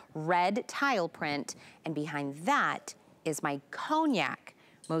there. Red tile print, and behind that is my cognac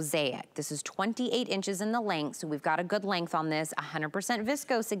mosaic. This is 28 inches in the length, so we've got a good length on this. 100%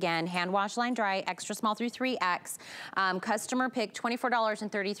 viscose again, hand wash, line dry, extra small through 3X. Customer pick,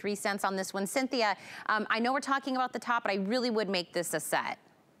 $24.33 on this one. Cynthia, I know we're talking about the top, but I really would make this a set.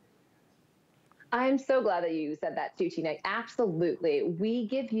 I'm so glad that you said that too, Tina. Absolutely. We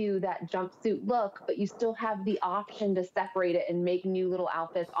give you that jumpsuit look, but you still have the option to separate it and make new little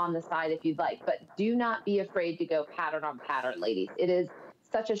outfits on the side if you'd like. But do not be afraid to go pattern on pattern, ladies. It is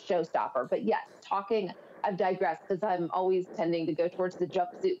such a showstopper. But yes, I've digressed because I'm always tending to go towards the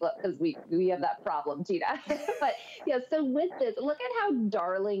jumpsuit look because we have that problem, Tina. But yeah, so with this, look at how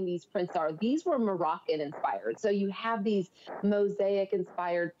darling these prints are. These were Moroccan inspired. So you have these mosaic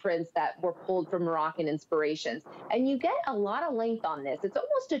inspired prints that were pulled from Moroccan inspirations. And you get a lot of length on this. It's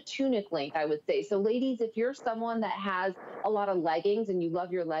almost a tunic length, I would say. So ladies, if you're someone that has a lot of leggings and you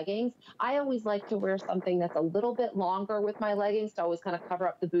love your leggings, I always like to wear something that's a little bit longer with my leggings to always kind of cover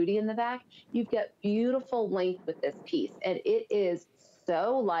up the booty in the back. You get beautiful length with this piece, and it is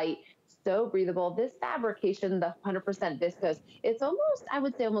so light, so breathable. This fabrication, the 100% viscose, it's almost, I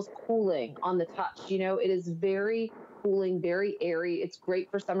would say, almost cooling on the touch. You know, it is very cooling, very airy. It's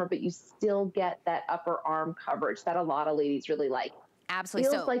great for summer, but you still get that upper arm coverage that a lot of ladies really like.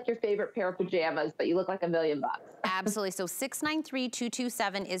 Absolutely. Feels like your favorite pair of pajamas, but you look like $1 million. Absolutely. So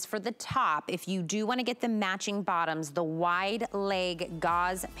 693227 is for the top. If you do want to get the matching bottoms, the wide leg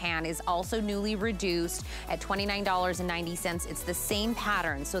gauze pant is also newly reduced at $29.90. It's the same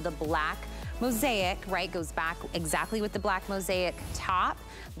pattern. So the black mosaic, right, goes back exactly with the black mosaic top.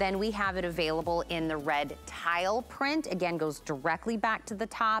 Then we have it available in the red tile print. Again, goes directly back to the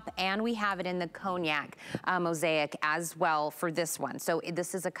top. And we have it in the cognac mosaic as well for this one. So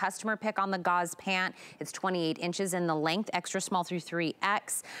this is a customer pick on the gauze pant. It's 28 inches in the length, extra small through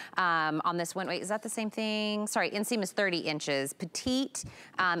 3X. On this one, wait, is that the same thing? Sorry, inseam is 30 inches. Petite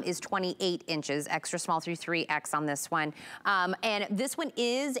is 28 inches, extra small through 3X on this one. And this one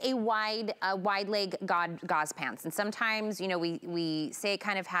is a wide leg gauze pants. And sometimes, you know, we say it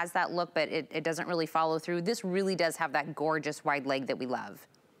kind of has that look, but it doesn't really follow through. This really does have that gorgeous wide leg that we love.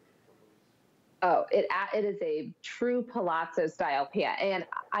 Oh, it is a true palazzo style pant. And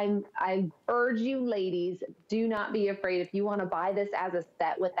I urge you ladies, do not be afraid. If you want to buy this as a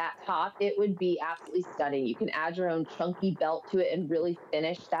set with that top, it would be absolutely stunning. You can add your own chunky belt to it and really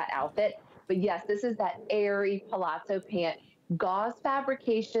finish that outfit. But yes, this is that airy palazzo pant, gauze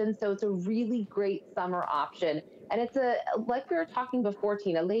fabrication. So it's a really great summer option. And it's like we were talking before,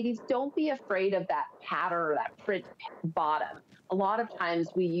 Tina, ladies, don't be afraid of that pattern or that print bottom. A lot of times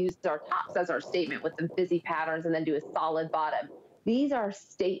we use our tops as our statement with some fizzy patterns and then do a solid bottom. These are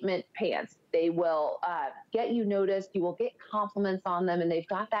statement pants. They will get you noticed. You will get compliments on them, and they've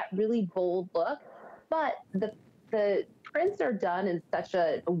got that really bold look. But the prints are done in such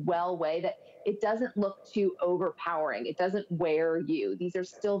a well way that it doesn't look too overpowering. It doesn't wear you. These are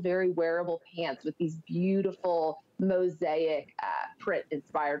still very wearable pants with these beautiful mosaic print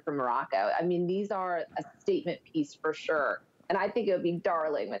inspired from Morocco. I mean, these are a statement piece for sure. And I think it would be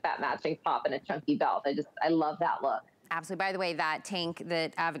darling with that matching top and a chunky belt. I love that look. Absolutely. By the way, that tank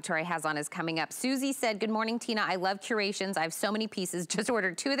that Victoria has on is coming up. Susie said, good morning, Tina. I love Curations. I have so many pieces. Just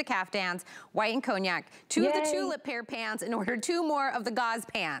ordered 2 of the caftans, white and cognac, 2 of the tulip pair pants, and ordered 2 more of the gauze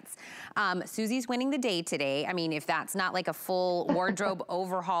pants. Susie's winning the day today. I mean, if that's not like a full wardrobe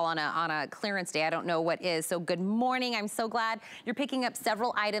overhaul on a clearance day, I don't know what is. So good morning. I'm so glad you're picking up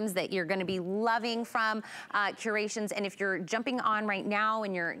several items that you're going to be loving from Curations. And if you're jumping on right now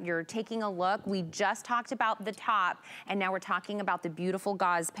and you're taking a look, we just talked about the top. And now we're talking about the beautiful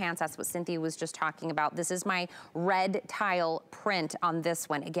gauze pants. That's what Cynthia was just talking about. This is my red tile print on this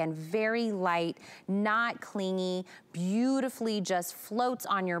one. Again, very light, not clingy, beautifully just floats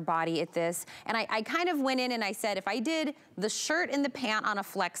on your body at this. And I kind of went in and I said, if I did the shirt and the pant on a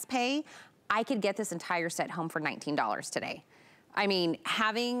flex pay, I could get this entire set home for $19 today. I mean,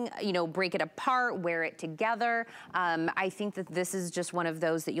 having, you know, break it apart, wear it together. I think that this is just one of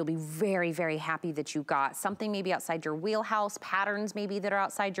those that you'll be very, very happy that you got. Something maybe outside your wheelhouse, patterns maybe that are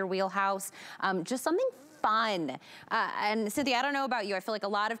outside your wheelhouse, just something fun. And Cynthia, I don't know about you. I feel like a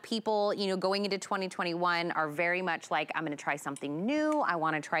lot of people, you know, going into 2021 are very much like, I'm gonna try something new. I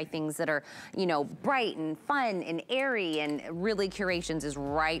wanna try things that are, you know, bright and fun and airy, and really Curations is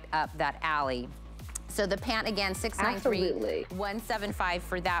right up that alley. So the pant, again, $693, $175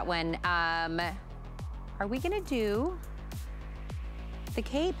 for that one. Are we gonna do the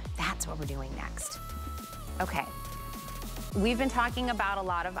cape? That's what we're doing next. Okay. We've been talking about a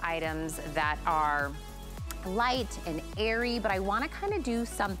lot of items that are light and airy, but I wanna kind of do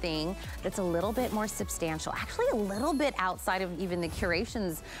something that's a little bit more substantial, actually a little bit outside of even the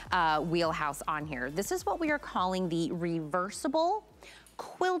Curations wheelhouse on here. This is what we are calling the reversible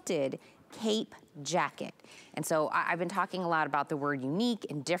quilted cape jacket. And so I've been talking a lot about the word unique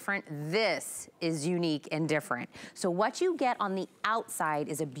and different. This is unique and different. So what you get on the outside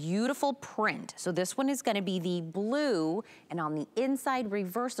is a beautiful print. So this one is gonna be the blue, and on the inside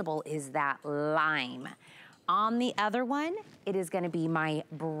reversible is that lime. On the other one, it is gonna be my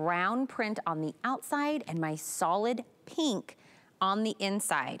brown print on the outside and my solid pink on the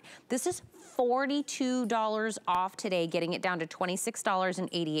inside. This is $42 off today, getting it down to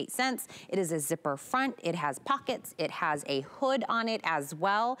 $26.88. It is a zipper front, it has pockets, it has a hood on it as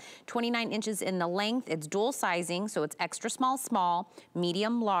well. 29 inches in the length, it's dual sizing, so it's extra small, small,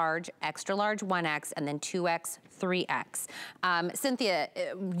 medium, large, extra large 1X, and then 2X, 3X. Cynthia,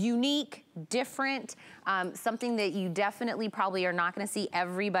 unique, different, something that you definitely probably are not gonna see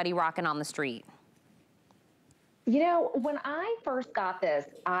everybody rocking on the street. You know, when I first got this,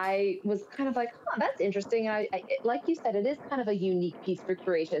 I was kind of like, huh, that's interesting. And like you said, it is kind of a unique piece for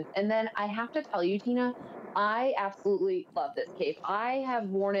Curations. And then I have to tell you, Tina, I absolutely love this cape. I have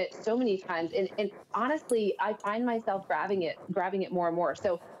worn it so many times. And honestly, I find myself grabbing it more and more.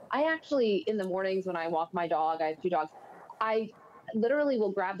 So I actually, in the mornings when I walk my dog, I have 2 dogs, I literally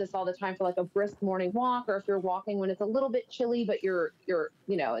will grab this all the time for like a brisk morning walk, or if you're walking when it's a little bit chilly, but you're,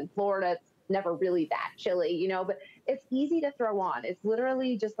 you know, in Florida, it's never really that chilly, you know, but it's easy to throw on. It's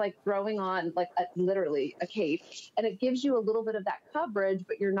literally just like throwing on like literally a cape, and it gives you a little bit of that coverage,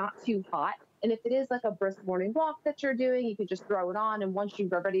 but you're not too hot. And if it is like a brisk morning walk that you're doing, you can just throw it on. And once you're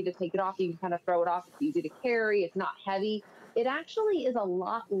ready to take it off, you can kind of throw it off. It's easy to carry. It's not heavy. It actually is a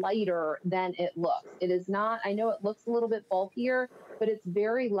lot lighter than it looks. It is not, I know it looks a little bit bulkier, but it's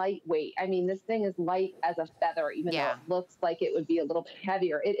very lightweight. I mean, this thing is light as a feather, even though it looks like it would be a little bit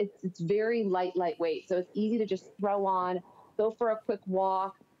heavier. It's very lightweight. So it's easy to just throw on, go for a quick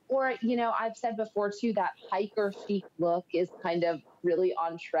walk. Or, you know, I've said before too, that hiker chic look is kind of really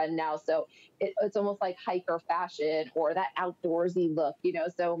on trend now. So it's almost like hiker fashion, or that outdoorsy look, you know,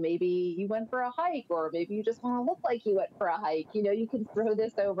 so maybe you went for a hike, or maybe you just want to look like you went for a hike. You know, you can throw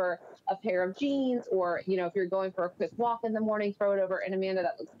this over a pair of jeans, or, you know, if you're going for a quick walk in the morning, throw it over. And Amanda,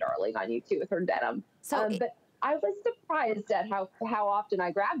 that looks darling on you too with her denim. So, but I was surprised at how often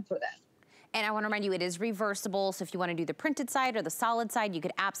I grabbed for this. And I want to remind you, it is reversible. So if you want to do the printed side or the solid side, you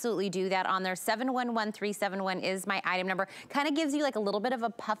could absolutely do that on there. 711371 is my item number. Kind of gives you like a little bit of a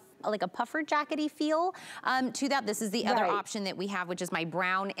puff, like a puffer jackety feel to that. This is the other option that we have, which is my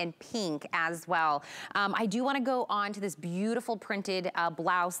brown and pink as well. I do want to go on to this beautiful printed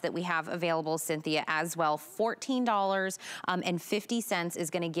blouse that we have available, Cynthia, as well. $14.50 is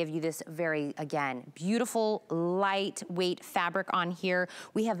going to give you this very, again, beautiful lightweight fabric on here.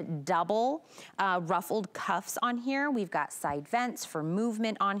 We have double ruffled cuffs on here. We've got side vents for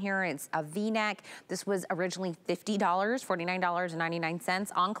movement on here. It's a V-neck. This was originally $50,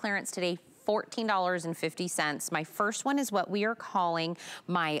 $49.99 on clearance today. $14.50. My first one is what we are calling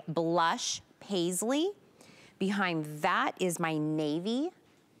my blush paisley. Behind that is my navy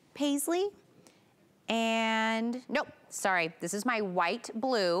paisley. And nope, sorry, this is my white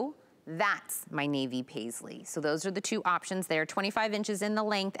blue. That's my navy paisley. So those are the two options there. 25 inches in the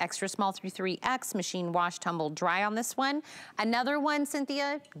length, extra small through 3X, machine wash, tumble dry on this one. Another one,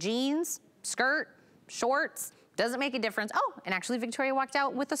 Cynthia, jeans, skirt, shorts, doesn't make a difference. Oh, and actually Victoria walked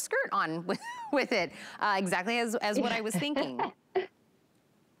out with a skirt on with it, exactly as what I was thinking.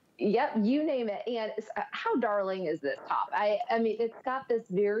 Yep, you name it. And how darling is this top? I mean, it's got this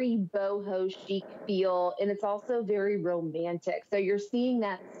very boho chic feel, and it's also very romantic. So you're seeing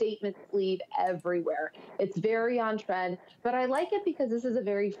that statement sleeve everywhere. It's very on trend, but I like it because this is a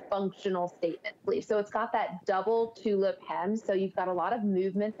very functional statement sleeve. So it's got that double tulip hem. So you've got a lot of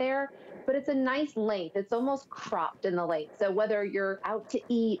movement there, but it's a nice length. It's almost cropped in the length. So whether you're out to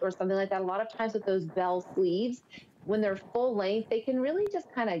eat or something like that, a lot of times with those bell sleeves, when they're full length, they can really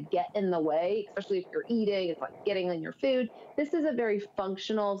just kind of get in the way, especially if you're eating, it's like getting in your food. This is a very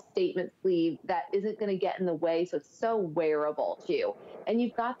functional statement sleeve that isn't going to get in the way, so it's so wearable too. And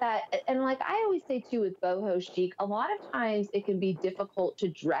you've got that, and like I always say too with boho chic, a lot of times it can be difficult to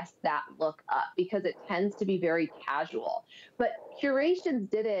dress that look up because it tends to be very casual. But Curations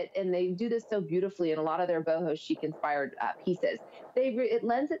did it, and they do this so beautifully in a lot of their boho chic inspired pieces. It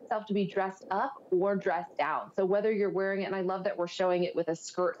lends itself to be dressed up or dressed down. So whether you're wearing it, and I love that we're showing it with a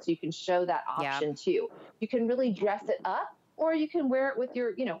skirt, so you can show that option too. You can really dress it up, or you can wear it with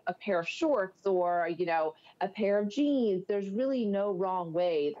your, a pair of shorts or, a pair of jeans. There's really no wrong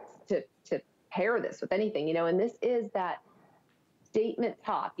way to pair this with anything, and this is that statement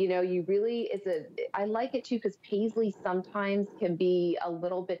top. I like it too because paisley sometimes can be a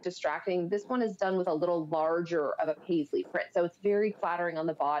little bit distracting. This one is done with a little larger of a paisley print, so it's very flattering on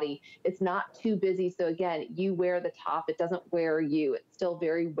the body. It's not too busy, so again, you wear the top, it doesn't wear you. It's still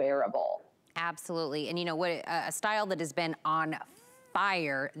very wearable. Absolutely. And you know what, a style that has been on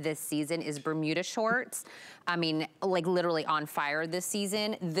fire this season is Bermuda shorts. I mean, like literally on fire this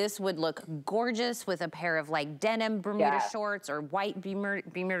season. This would look gorgeous with a pair of like denim Bermuda shorts or white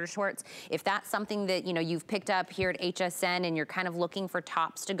Bermuda shorts. If that's something that, you've picked up here at HSN and you're kind of looking for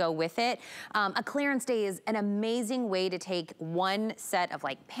tops to go with it, a clearance day is an amazing way to take one set of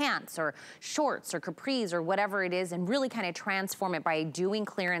like pants or shorts or capris or whatever it is and really kind of transform it by doing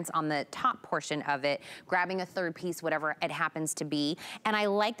clearance on the top portion of it, grabbing a third piece, whatever it happens to be. And I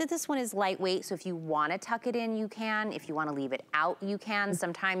like that this one is lightweight, so if you want to tuck it in, you can. If you want to leave it out, you can.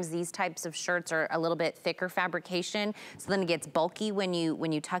 Sometimes these types of shirts are a little bit thicker fabrication, so then it gets bulky when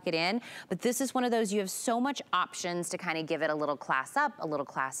you tuck it in. But this is one of those, you have so much options to kind of give it a little class up, a little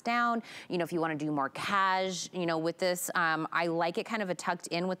class down. If you want to do more cash, with this, I like it kind of a tucked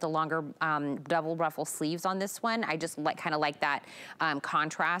in with the longer double ruffle sleeves on this one. I just kind of like that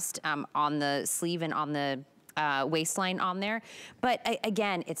contrast on the sleeve and on the waistline on there. But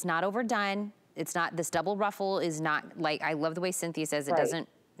again, it's not overdone. It's not, this double ruffle is not like, I love the way Cynthia says it doesn't,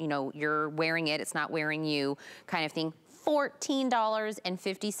 you're wearing it, it's not wearing you kind of thing.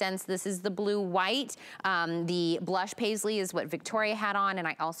 $14.50. This is the blue white. The blush paisley is what Victoria had on, and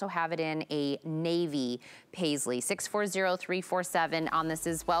I also have it in a navy paisley. 640347 on this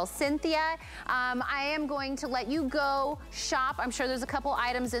as well. Cynthia, I am going to let you go shop. I'm sure there's a couple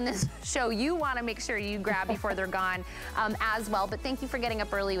items in this show you want to make sure you grab before they're gone as well, but thank you for getting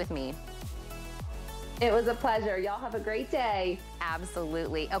up early with me. It was a pleasure. Y'all have a great day.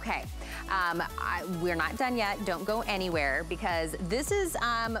 Absolutely. Okay, we're not done yet. Don't go anywhere because this is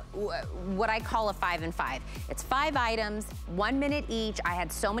what I call a 5 and 5. It's 5 items, 1 minute each. I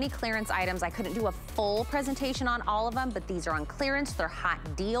had so many clearance items. I couldn't do a full presentation on all of them, but these are on clearance. They're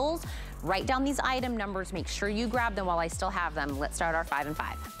hot deals. Write down these item numbers. Make sure you grab them while I still have them. Let's start our 5 and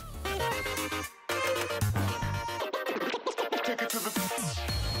 5. Take it to the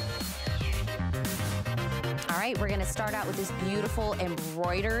All right, we're gonna start out with this beautiful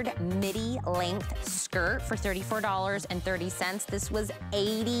embroidered midi length skirt for $34.30. This was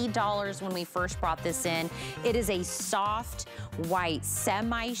 $80 when we first brought this in. It is a soft white,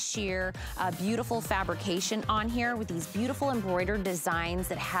 semi-sheer, beautiful fabrication on here with these beautiful embroidered designs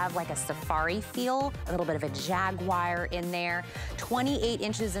that have like a safari feel, a little bit of a jaguar in there. 28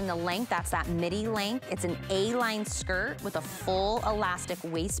 inches in the length, that's that midi length. It's an A-line skirt with a full elastic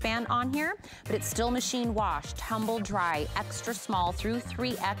waistband on here, but it's still machine wash, tumble dry, extra small through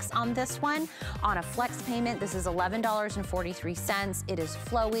 3X on this one. On a flex payment, this is $11.43. It is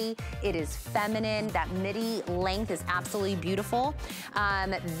flowy, it is feminine. That midi length is absolutely beautiful.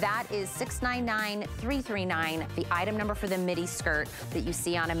 That is $699,339, the item number for the midi skirt that you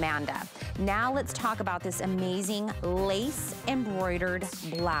see on Amanda. Now let's talk about this amazing lace embroidered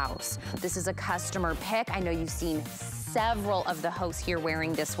blouse. This is a customer pick. I know you've seen several of the hosts here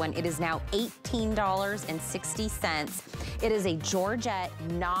wearing this one. It is now $18.60. It is a Georgette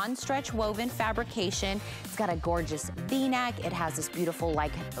non-stretch woven fabrication. It's got a gorgeous V-neck. It has this beautiful,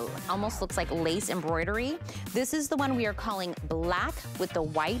 like, almost looks like lace embroidery. This is the one we are calling black with the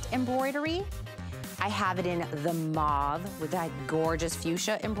white embroidery. I have it in the mauve with that gorgeous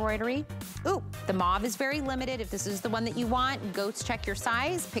fuchsia embroidery. Ooh, the mauve is very limited. If this is the one that you want, go check your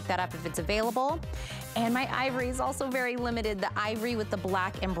size, pick that up if it's available. And my ivory is also very limited, the ivory with the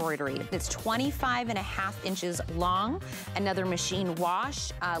black embroidery. It's 25.5 inches long. Another machine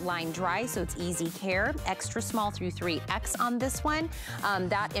wash, line dry, so it's easy care. Extra small through 3X on this one.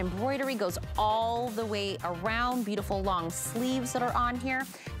 That embroidery goes all the way around. Beautiful long sleeves that are on here.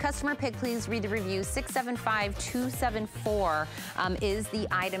 Customer pick, please read the review. 675274 is the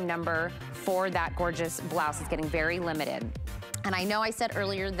item number for that gorgeous blouse. It's getting very limited. And I know I said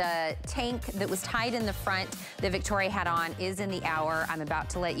earlier the tank that was tied in the front that Victoria had on is in the hour. I'm about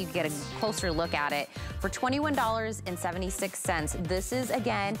to let you get a closer look at it. For $21.76, this is,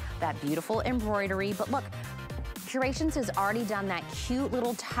 again, that beautiful embroidery. But look, Curations has already done that cute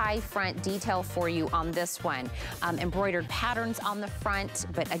little tie front detail for you on this one. Embroidered patterns on the front,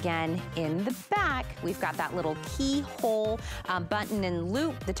 but again, in the back, we've got that little keyhole button and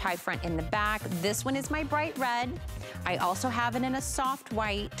loop, the tie front in the back. This one is my bright red. I also have it in a soft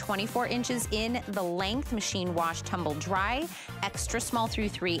white, 24 inches in the length, machine wash, tumble dry, extra small through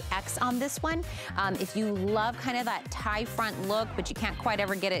 3X on this one. If you love kind of that tie front look, but you can't quite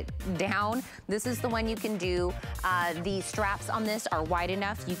ever get it down, this is the one you can do. The straps on this are wide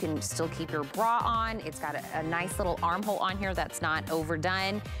enough. You can still keep your bra on. It's got a nice little armhole on here that's not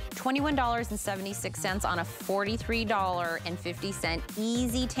overdone. $21.76 on a $43.50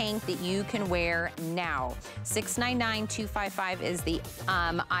 easy tank that you can wear now. $699,255 is the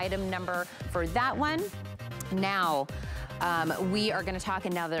item number for that one. Now, we are going to talk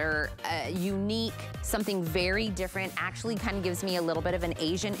another unique, something very different, actually kind of gives me a little bit of an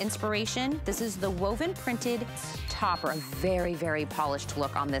Asian inspiration. This is the woven printed topper, a very, very polished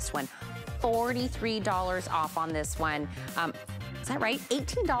look on this one. $43 off on this one. Is that right?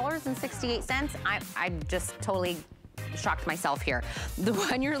 $18.68. I just totally shocked myself here. The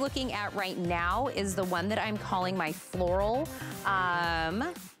one you're looking at right now is the one that I'm calling my floral,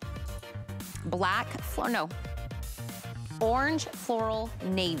 orange floral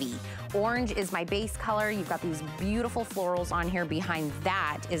navy. Orange is my base color. You've got these beautiful florals on here. Behind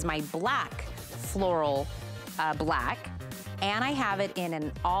that is my black floral black. And I have it in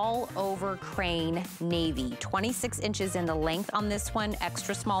an all-over crane navy. 26 inches in the length on this one,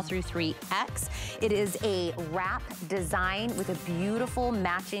 extra small through 3X. It is a wrap design with a beautiful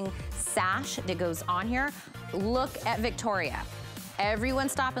matching sash that goes on here. Look at Victoria. Everyone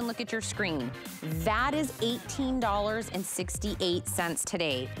stop and look at your screen. That is $18.68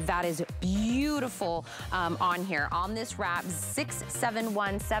 today. That is beautiful on here. On this wrap,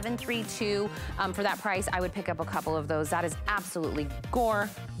 $671,732. For that price, I would pick up a couple of those. That is absolutely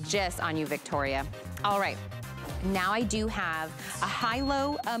gorgeous on you, Victoria. All right. Now I do have a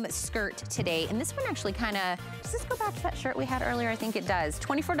high-low skirt today, and this one actually kind of, does this go back to that shirt we had earlier? I think it does.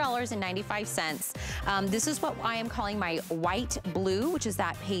 $24.95. This is what I am calling my white blue, which is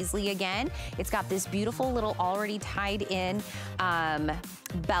that paisley again. It's got this beautiful little already tied in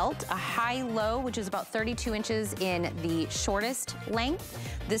belt, a high-low, which is about 32 inches in the shortest length.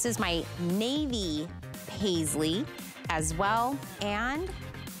 This is my navy paisley as well, and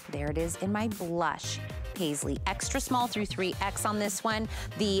there it is in my blush paisley. Extra small through 3X on this one.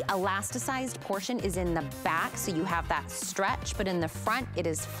 The elasticized portion is in the back, so you have that stretch, but in the front, it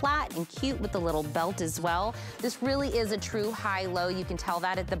is flat and cute with the little belt as well. This really is a true high-low. You can tell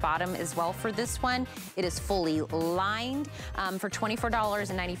that at the bottom as well for this one. It is fully lined. For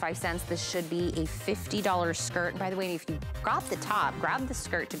 $24.95, this should be a $50 skirt. And by the way, if you got the top, grab the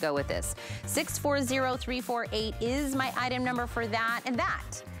skirt to go with this. 640348 is my item number for that, and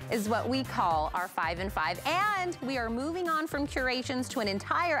that is what we call our 5 and 5. And we are moving on from Curations to an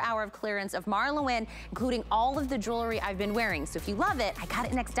entire hour of clearance of Marla Wynn, including all of the jewelry I've been wearing. So if you love it, I got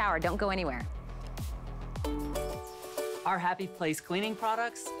it next hour. Don't go anywhere. Our Happy Place cleaning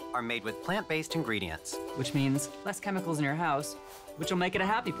products are made with plant-based ingredients, which means less chemicals in your house, which will make it a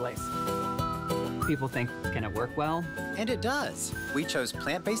happy place. People think, can it work well? and it does. We chose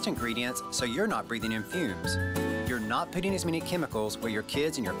plant-based ingredients so you're not breathing in fumes. You're not putting as many chemicals where your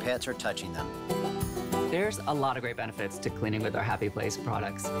kids and your pets are touching them. There's a lot of great benefits to cleaning with our Happy Place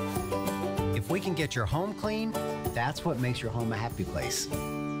products. If we can get your home clean, that's what makes your home a happy place.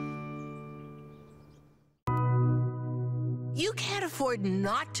 You can't afford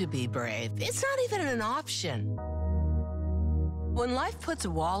not to be brave. It's not even an option. When life puts a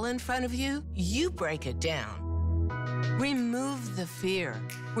wall in front of you, you break it down. Remove the fear.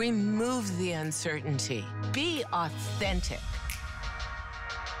 Remove the uncertainty. Be authentic.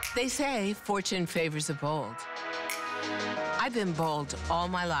 They say fortune favors the bold. I've been bold all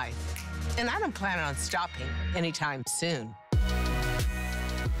my life, and I don't plan on stopping anytime soon.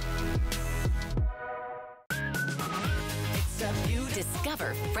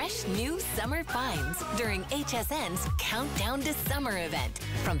 Discover fresh new summer finds during HSN's Countdown to Summer event.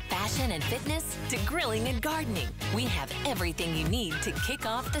 From fashion and fitness to grilling and gardening, we have everything you need to kick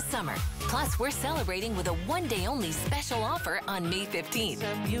off the summer. Plus, we're celebrating with a one-day-only special offer on May 15th.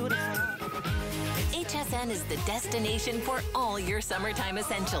 HSN is the destination for all your summertime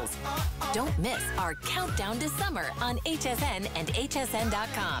essentials. Don't miss our Countdown to Summer on HSN and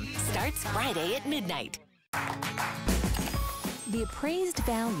hsn.com. Starts Friday at midnight. The appraised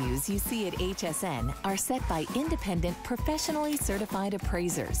values you see at HSN are set by independent, professionally certified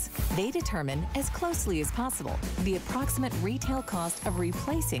appraisers. They determine, as closely as possible, the approximate retail cost of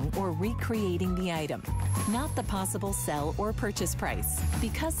replacing or recreating the item, not the possible sell or purchase price.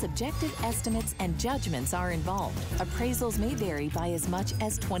 Because subjective estimates and judgments are involved, appraisals may vary by as much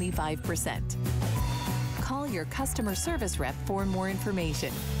as 25%. Call your customer service rep for more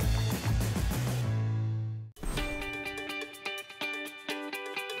information.